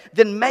that,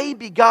 then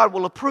maybe God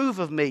will approve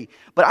of me.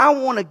 But I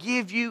want to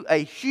give you a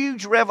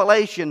huge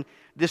revelation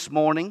this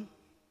morning.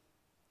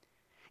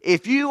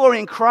 If you are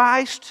in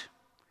Christ,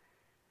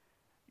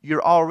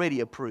 you're already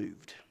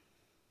approved.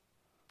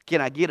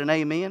 Can I get an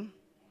amen?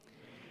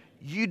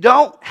 You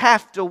don't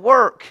have to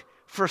work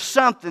for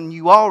something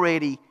you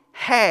already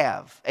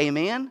have.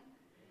 Amen?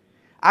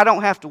 I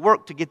don't have to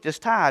work to get this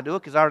tie, do it,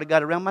 because I already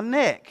got it around my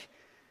neck.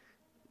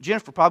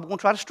 Jennifer probably won't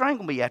try to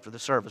strangle me after the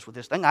service with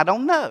this thing. I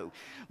don't know.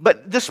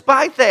 But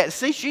despite that,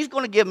 see, she's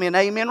going to give me an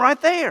amen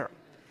right there.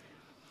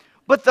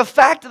 But the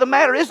fact of the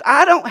matter is,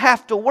 I don't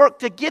have to work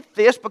to get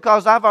this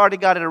because I've already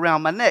got it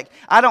around my neck.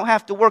 I don't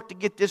have to work to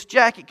get this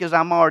jacket because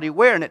I'm already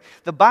wearing it.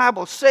 The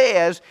Bible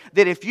says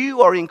that if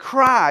you are in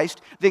Christ,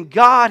 then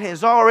God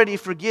has already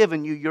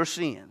forgiven you your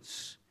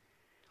sins.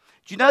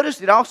 Do you notice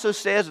it also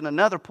says in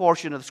another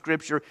portion of the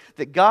Scripture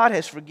that God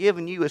has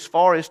forgiven you as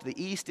far as the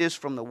east is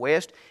from the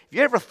west? Have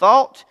you ever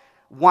thought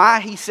why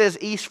He says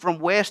east from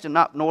west and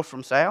not north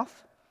from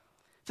south?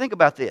 Think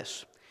about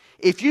this.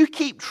 If you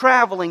keep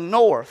traveling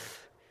north,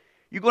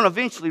 you're going to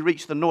eventually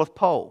reach the North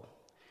Pole.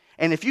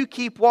 And if you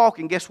keep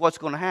walking, guess what's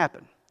going to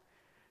happen?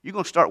 You're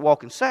going to start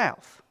walking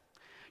south.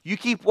 You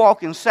keep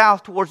walking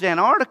south towards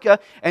Antarctica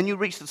and you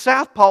reach the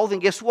South Pole, then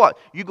guess what?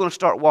 You're going to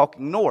start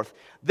walking north.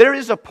 There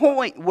is a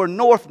point where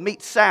north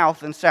meets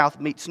south and south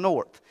meets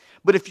north.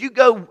 But if you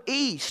go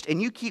east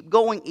and you keep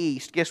going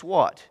east, guess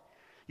what?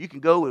 You can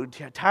go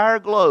the entire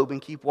globe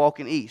and keep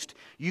walking east.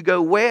 You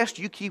go west,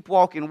 you keep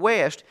walking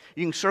west.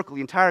 You can circle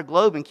the entire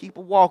globe and keep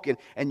walking,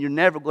 and you're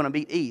never going to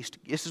meet east.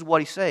 This is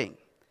what he's saying.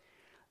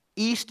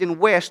 East and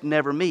west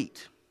never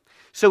meet.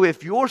 So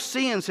if your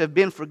sins have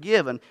been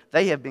forgiven,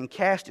 they have been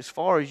cast as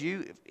far as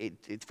you,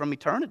 it's from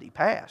eternity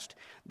past.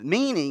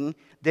 Meaning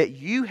that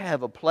you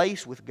have a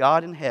place with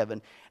God in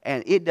heaven,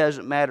 and it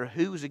doesn't matter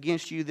who's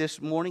against you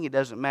this morning. It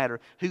doesn't matter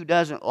who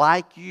doesn't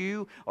like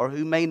you or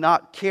who may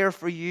not care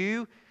for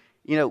you.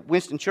 You know,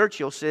 Winston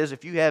Churchill says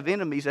if you have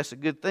enemies, that's a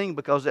good thing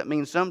because that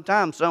means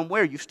sometime,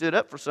 somewhere, you stood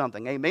up for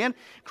something. Amen?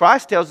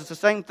 Christ tells us the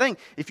same thing.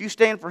 If you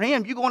stand for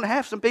Him, you're going to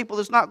have some people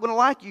that's not going to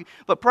like you.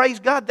 But praise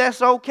God,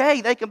 that's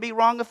okay. They can be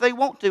wrong if they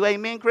want to.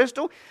 Amen,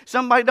 Crystal?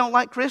 Somebody don't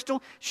like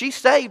Crystal? She's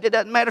saved. It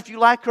doesn't matter if you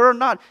like her or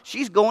not.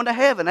 She's going to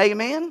heaven.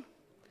 Amen?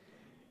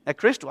 Now,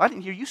 Crystal, I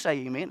didn't hear you say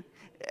amen.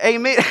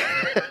 Amen.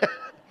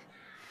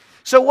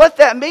 So what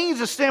that means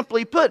is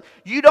simply put,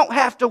 you don't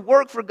have to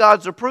work for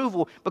God's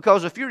approval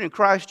because if you're in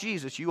Christ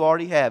Jesus, you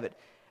already have it.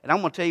 And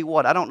I'm going to tell you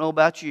what, I don't know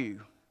about you,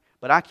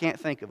 but I can't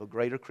think of a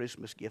greater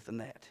Christmas gift than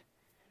that.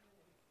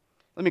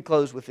 Let me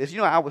close with this. You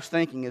know, I was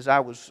thinking as I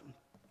was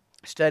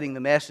studying the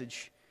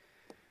message,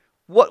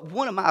 what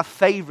one of my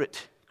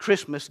favorite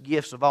Christmas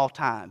gifts of all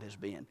time has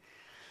been.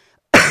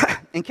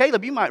 And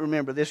Caleb, you might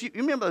remember this. You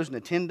remember those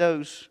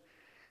Nintendos?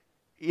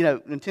 You know,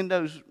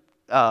 Nintendos...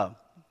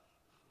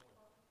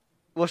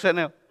 what's that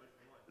now?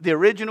 The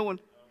original one?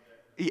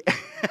 Yeah.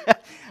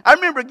 I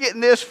remember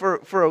getting this for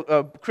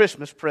a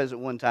Christmas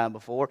present one time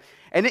before,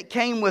 and it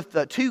came with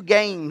 2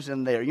 games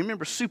in there. You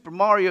remember Super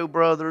Mario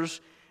Brothers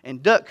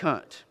and Duck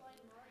Hunt?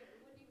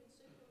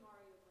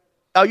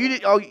 Oh, you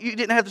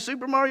didn't have the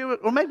Super Mario?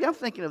 Or maybe I'm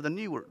thinking of the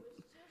newer.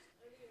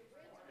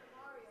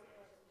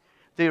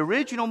 The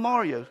original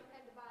Mario.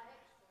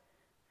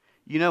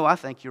 You know, I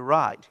think you're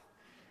right.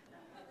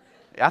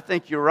 I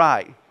think you're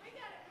right.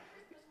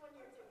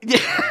 Yeah.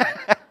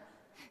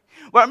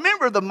 Well, I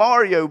remember the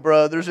Mario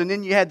Brothers, and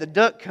then you had the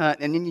Duck Hunt,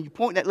 and then you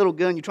point that little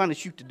gun, you're trying to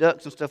shoot the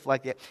ducks and stuff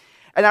like that.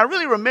 And I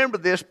really remember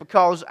this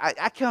because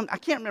I can't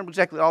remember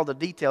exactly all the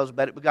details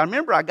about it, but I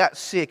remember I got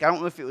sick. I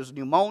don't know if it was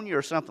pneumonia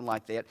or something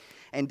like that.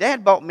 And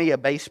Dad bought me a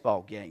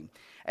baseball game.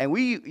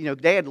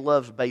 And Dad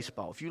loves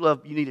baseball. If you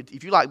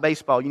like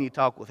baseball, you need to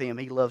talk with him.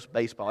 He loves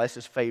baseball. That's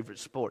his favorite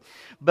sport.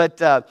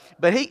 But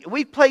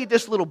we played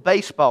this little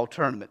baseball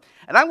tournament.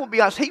 And I'm going to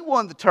be honest, he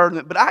won the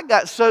tournament, but I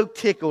got so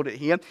tickled at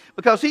him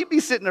because he'd be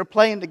sitting there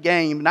playing the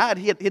game, and I'd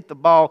hit the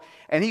ball,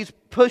 and he's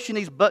pushing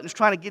these buttons,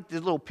 trying to get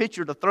this little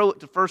pitcher to throw it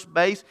to first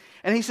base.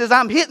 And he says,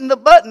 I'm hitting the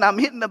button.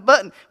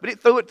 But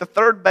it threw it to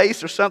third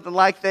base or something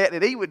like that,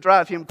 and he would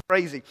drive him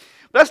crazy.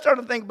 But I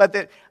started to think about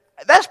that.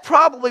 That's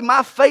probably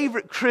my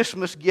favorite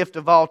Christmas gift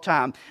of all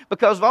time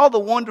because of all the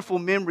wonderful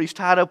memories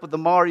tied up with the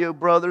Mario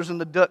Brothers and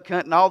the Duck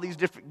Hunt and all these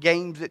different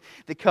games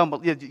that come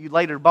you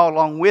later bought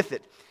along with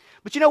it.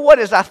 But you know what?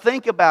 As I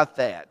think about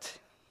that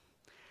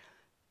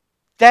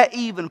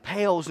even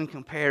pales in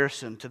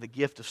comparison to the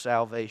gift of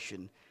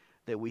salvation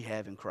that we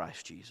have in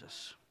Christ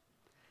Jesus.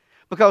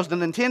 Because the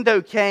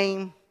Nintendo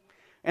came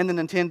and the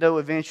Nintendo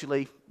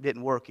eventually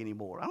didn't work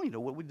anymore. I don't even know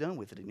what we've done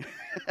with it.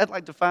 I'd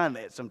like to find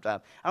that sometime.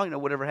 I don't even know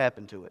whatever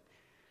happened to it.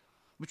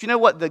 But you know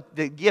what?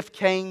 The gift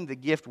came, the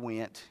gift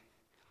went.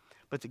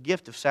 But the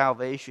gift of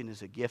salvation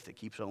is a gift that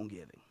keeps on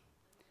giving.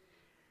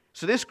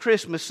 So this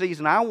Christmas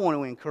season, I want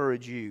to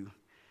encourage you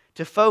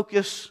to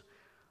focus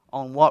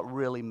on what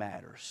really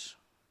matters.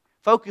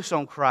 Focus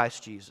on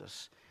Christ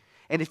Jesus.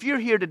 And if you're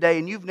here today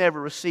and you've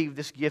never received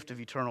this gift of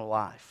eternal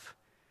life,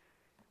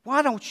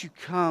 why don't you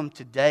come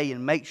today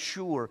and make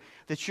sure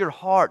that your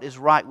heart is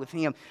right with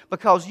Him?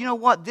 Because you know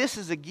what? This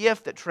is a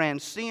gift that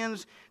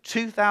transcends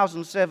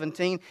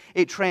 2017.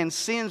 It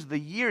transcends the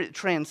year. It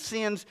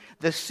transcends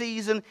the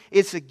season.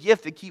 It's a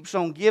gift that keeps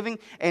on giving.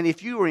 And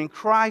if you are in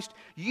Christ,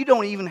 you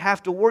don't even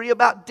have to worry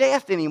about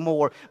death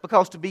anymore.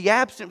 Because to be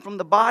absent from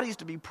the body is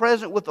to be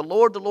present with the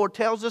Lord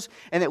tells us,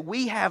 and that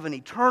we have an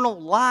eternal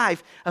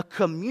life, a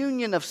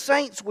communion of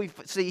saints we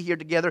see here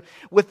together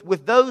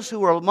with those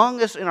who are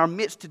among us in our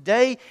midst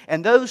today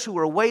and those who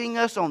are awaiting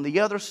us on the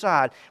other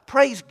side.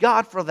 Praise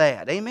God for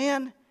that.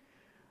 Amen?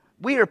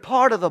 We are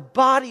part of the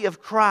body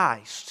of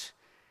Christ.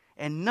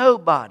 And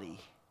nobody,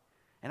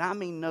 and I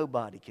mean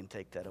nobody, can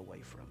take that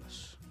away from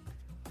us.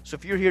 So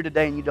if you're here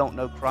today and you don't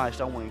know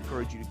Christ, I want to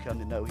encourage you to come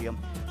to know Him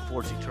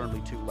before it's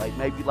eternally too late.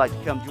 Maybe you'd like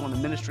to come join the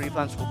ministry of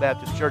Huntsville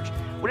Baptist Church.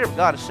 Whatever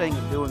God is saying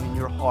and doing in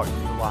your heart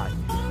and your life,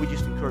 we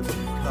just encourage you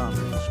to come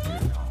in the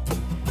Spirit call.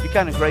 Dear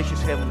kind of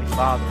gracious Heavenly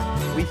Father,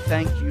 we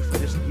thank You for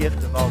this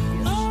gift of all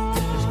gifts,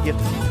 this gift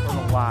of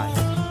eternal life,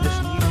 this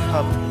new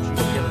covenant that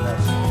You've given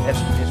us, as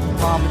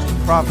promised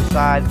and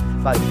prophesied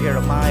by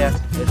Jeremiah,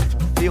 as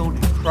fulfilled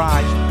in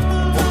Christ.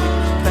 And Lord, we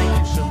just thank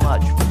You so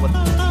much for what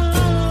this means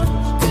to us.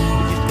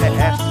 We just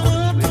ask, Lord,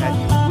 that You would have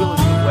Your will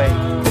and Your way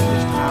in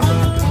this time of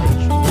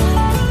invitation. We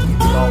give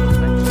You all the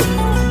thanks and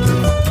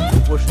glory. We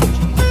worship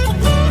Jesus'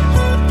 name.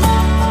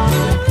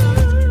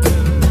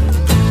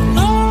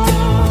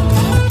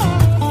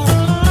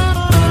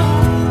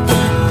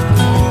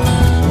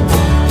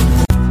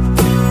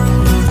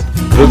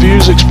 The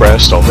views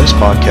expressed on this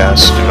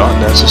podcast do not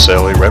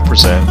necessarily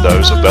represent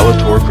those of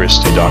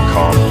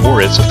BellatorChristi.com or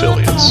its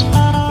affiliates.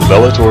 The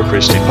Bellator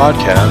Christi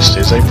podcast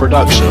is a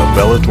production of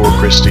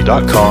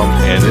BellatorChristi.com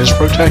and is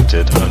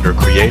protected under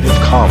Creative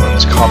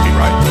Commons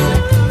copyright.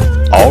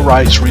 All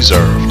rights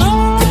reserved.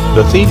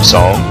 The theme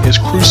song is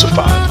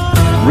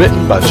Crucified,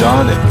 written by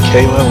John and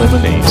Kayla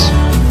Lemonese,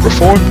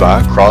 performed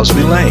by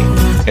Crosby Lane,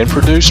 and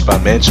produced by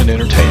Mansion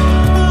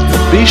Entertainment.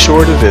 Be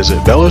sure to visit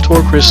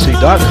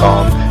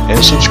BellatorChristi.com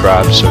and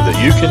subscribe so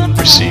that you can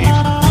receive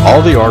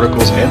all the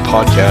articles and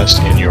podcasts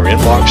in your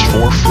inbox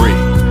for free.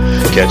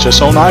 Catch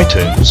us on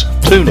iTunes,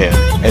 TuneIn,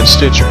 and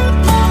Stitcher.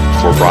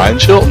 For Brian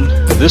Chilton,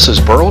 this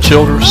is Burl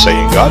Childers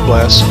saying God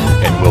bless,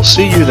 and we'll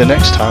see you the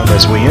next time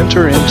as we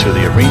enter into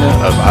the arena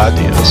of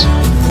ideas.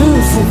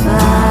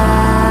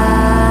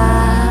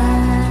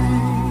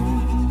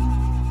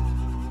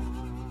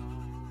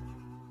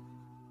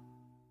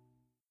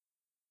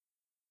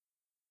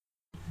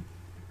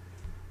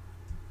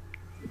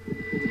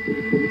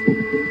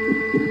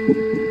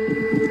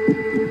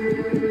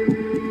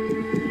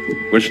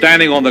 We're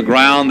standing on the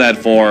ground that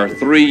for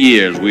 3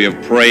 years we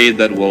have prayed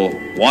that will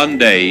one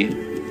day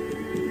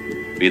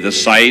be the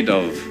site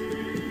of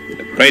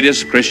the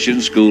greatest Christian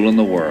school in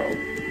the world.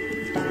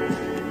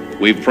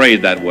 We've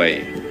prayed that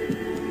way.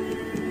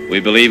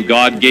 We believe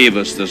God gave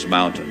us this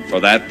mountain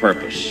for that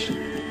purpose.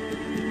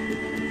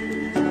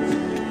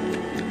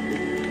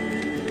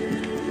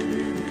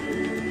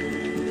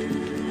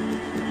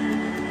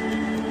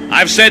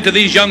 I've said to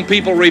these young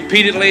people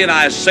repeatedly, and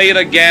I say it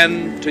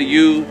again to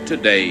you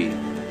today,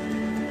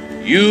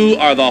 you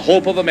are the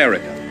hope of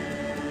America.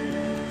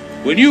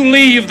 When you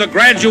leave the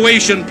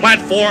graduation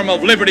platform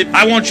of liberty,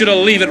 I want you to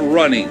leave it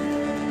running.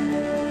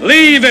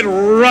 Leave it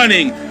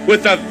running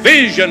with a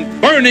vision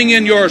burning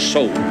in your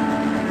soul.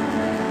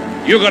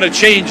 You're going to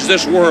change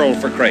this world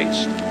for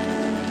Christ.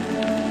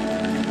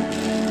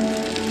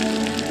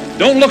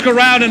 Don't look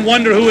around and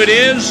wonder who it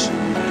is.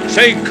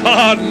 Say,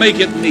 God, make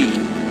it me.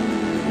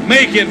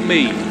 Make it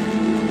me.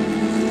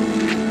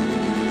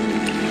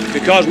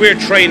 Because we're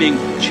training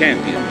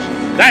champions.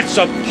 That's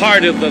a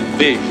part of the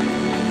vision.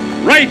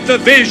 Write the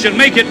vision,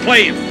 make it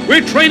plain.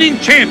 We're training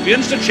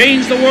champions to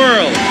change the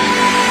world.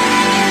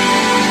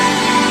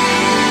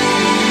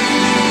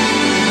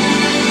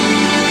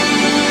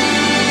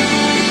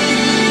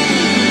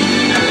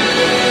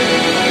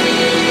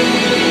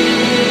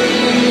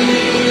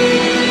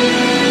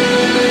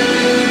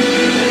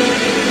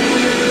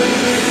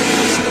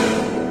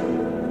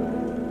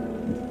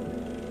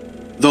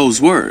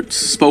 Those words,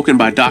 spoken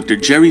by Dr.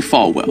 Jerry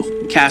Falwell,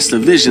 cast a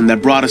vision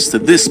that brought us to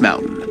this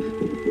mountain.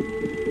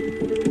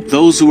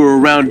 Those who were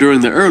around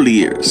during the early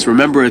years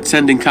remember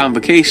attending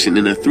convocation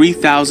in a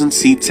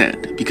 3,000-seat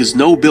tent because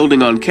no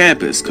building on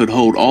campus could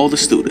hold all the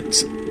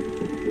students.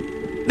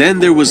 Then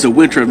there was the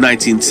winter of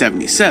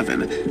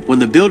 1977, when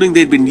the building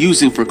they'd been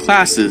using for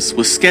classes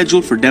was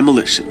scheduled for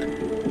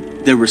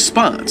demolition. Their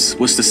response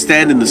was to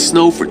stand in the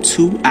snow for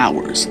 2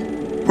 hours,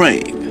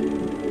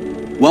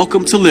 praying.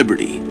 Welcome to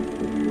Liberty,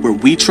 where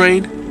we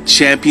train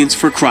champions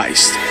for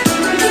Christ.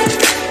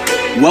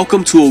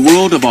 Welcome to a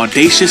world of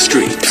audacious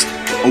dreams,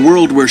 a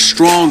world where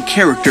strong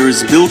character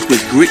is built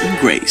with grit and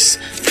grace,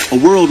 a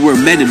world where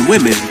men and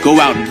women go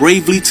out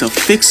bravely to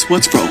fix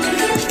what's broken.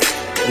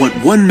 What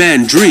one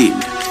man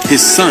dreamed,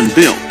 his son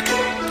built.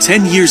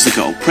 10 years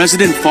ago,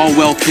 President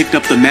Falwell picked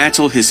up the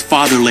mantle his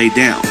father laid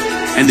down.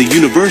 and the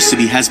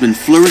university has been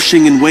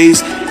flourishing in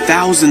ways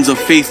thousands of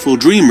faithful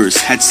dreamers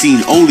had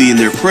seen only in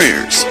their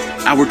prayers.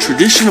 Our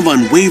tradition of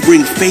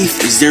unwavering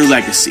faith is their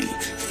legacy,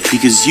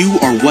 because you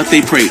are what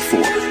they prayed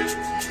for.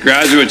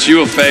 Graduates, you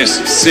will face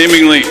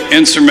seemingly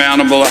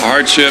insurmountable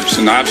hardships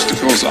and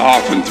obstacles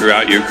often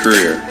throughout your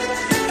career.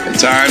 At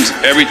times,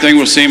 everything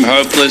will seem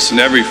hopeless and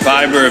every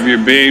fiber of your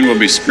being will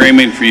be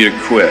screaming for you to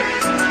quit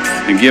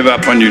and give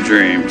up on your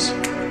dreams.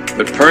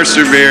 But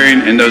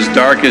persevering in those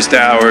darkest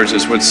hours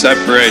is what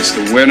separates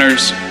the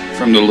winners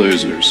from the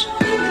losers.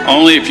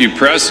 Only if you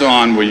press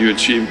on will you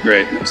achieve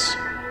greatness.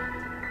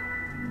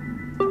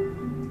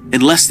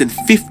 In less than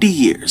 50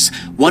 years,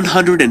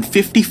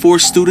 154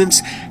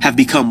 students have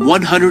become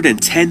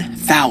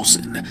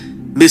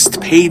 110,000. Missed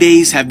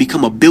paydays have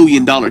become a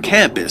billion-dollar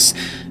campus,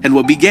 and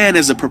what began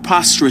as a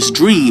preposterous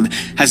dream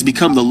has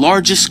become the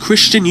largest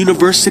Christian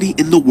university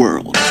in the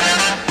world.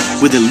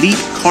 With elite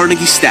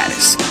Carnegie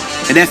status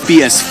and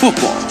FBS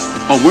football,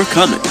 we're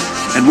coming,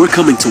 and we're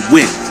coming to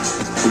win.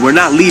 And we're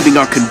not leaving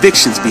our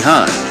convictions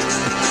behind.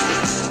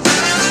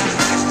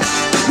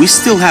 We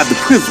still have the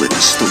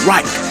privilege, the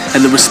right,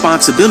 and the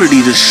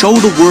responsibility to show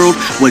the world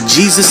what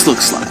Jesus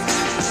looks like.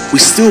 We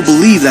still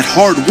believe that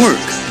hard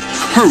work,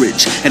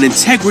 courage, and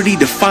integrity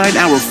define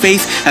our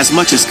faith as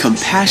much as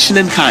compassion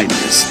and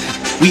kindness.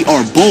 We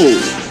are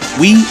bold.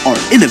 We are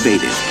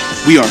innovative.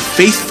 We are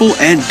faithful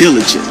and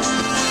diligent.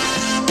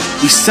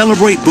 We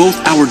celebrate both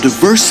our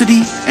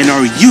diversity and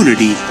our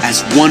unity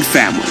as one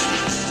family.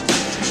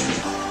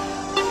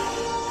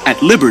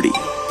 At Liberty,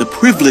 the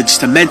privilege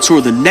to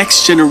mentor the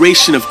next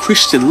generation of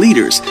Christian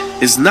leaders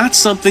is not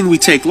something we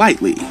take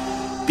lightly,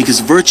 because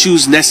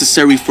virtues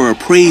necessary for a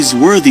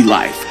praiseworthy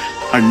life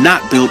are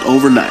not built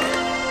overnight.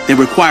 They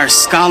require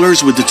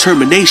scholars with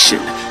determination,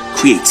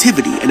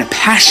 creativity, and a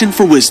passion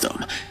for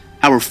wisdom.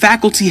 Our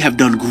faculty have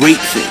done great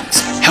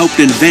things, helped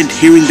invent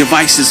hearing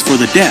devices for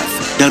the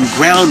deaf, done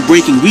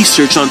groundbreaking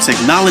research on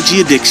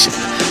technology addiction,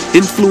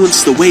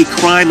 influenced the way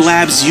crime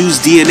labs use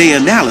DNA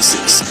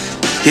analysis.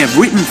 They have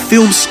written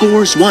film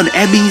scores, won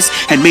Emmys,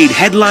 and made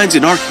headlines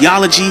in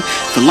archaeology,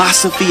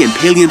 philosophy, and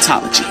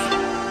paleontology.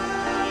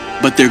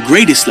 But their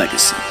greatest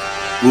legacy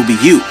will be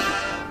you.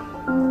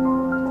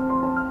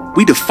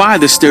 We defy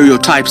the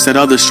stereotypes that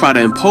others try to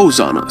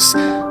impose on us.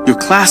 Your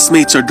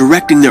classmates are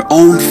directing their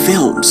own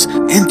films,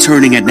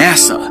 interning at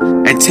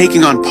NASA, and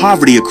taking on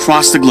poverty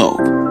across the globe.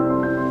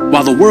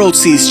 While the world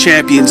sees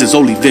champions as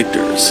only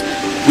victors,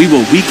 we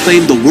will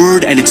reclaim the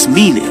word and its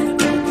meaning.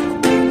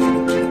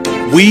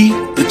 We,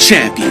 the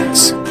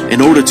champions,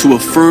 in order to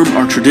affirm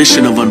our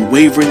tradition of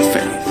unwavering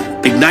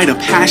faith, ignite a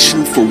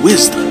passion for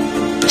wisdom,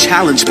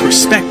 challenge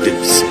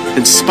perspectives,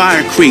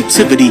 inspire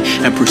creativity,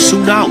 and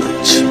pursue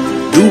knowledge.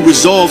 Do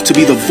resolve to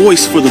be the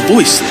voice for the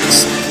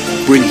voiceless,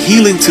 bring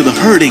healing to the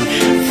hurting,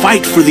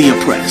 fight for the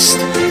oppressed,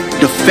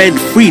 defend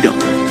freedom,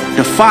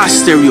 defy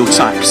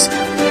stereotypes,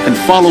 and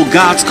follow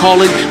God's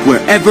calling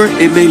wherever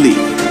it may lead.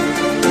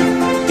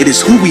 It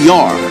is who we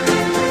are.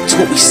 It's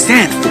what we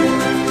stand for.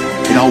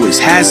 It always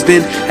has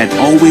been and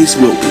always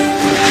will be.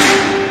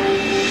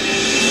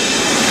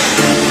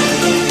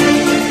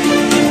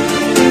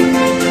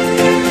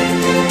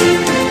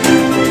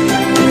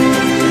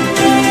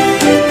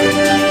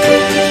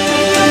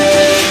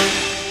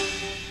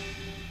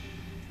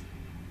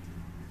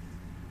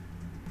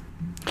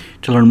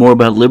 To learn more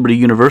about Liberty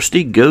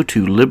University, go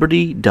to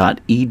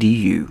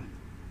liberty.edu.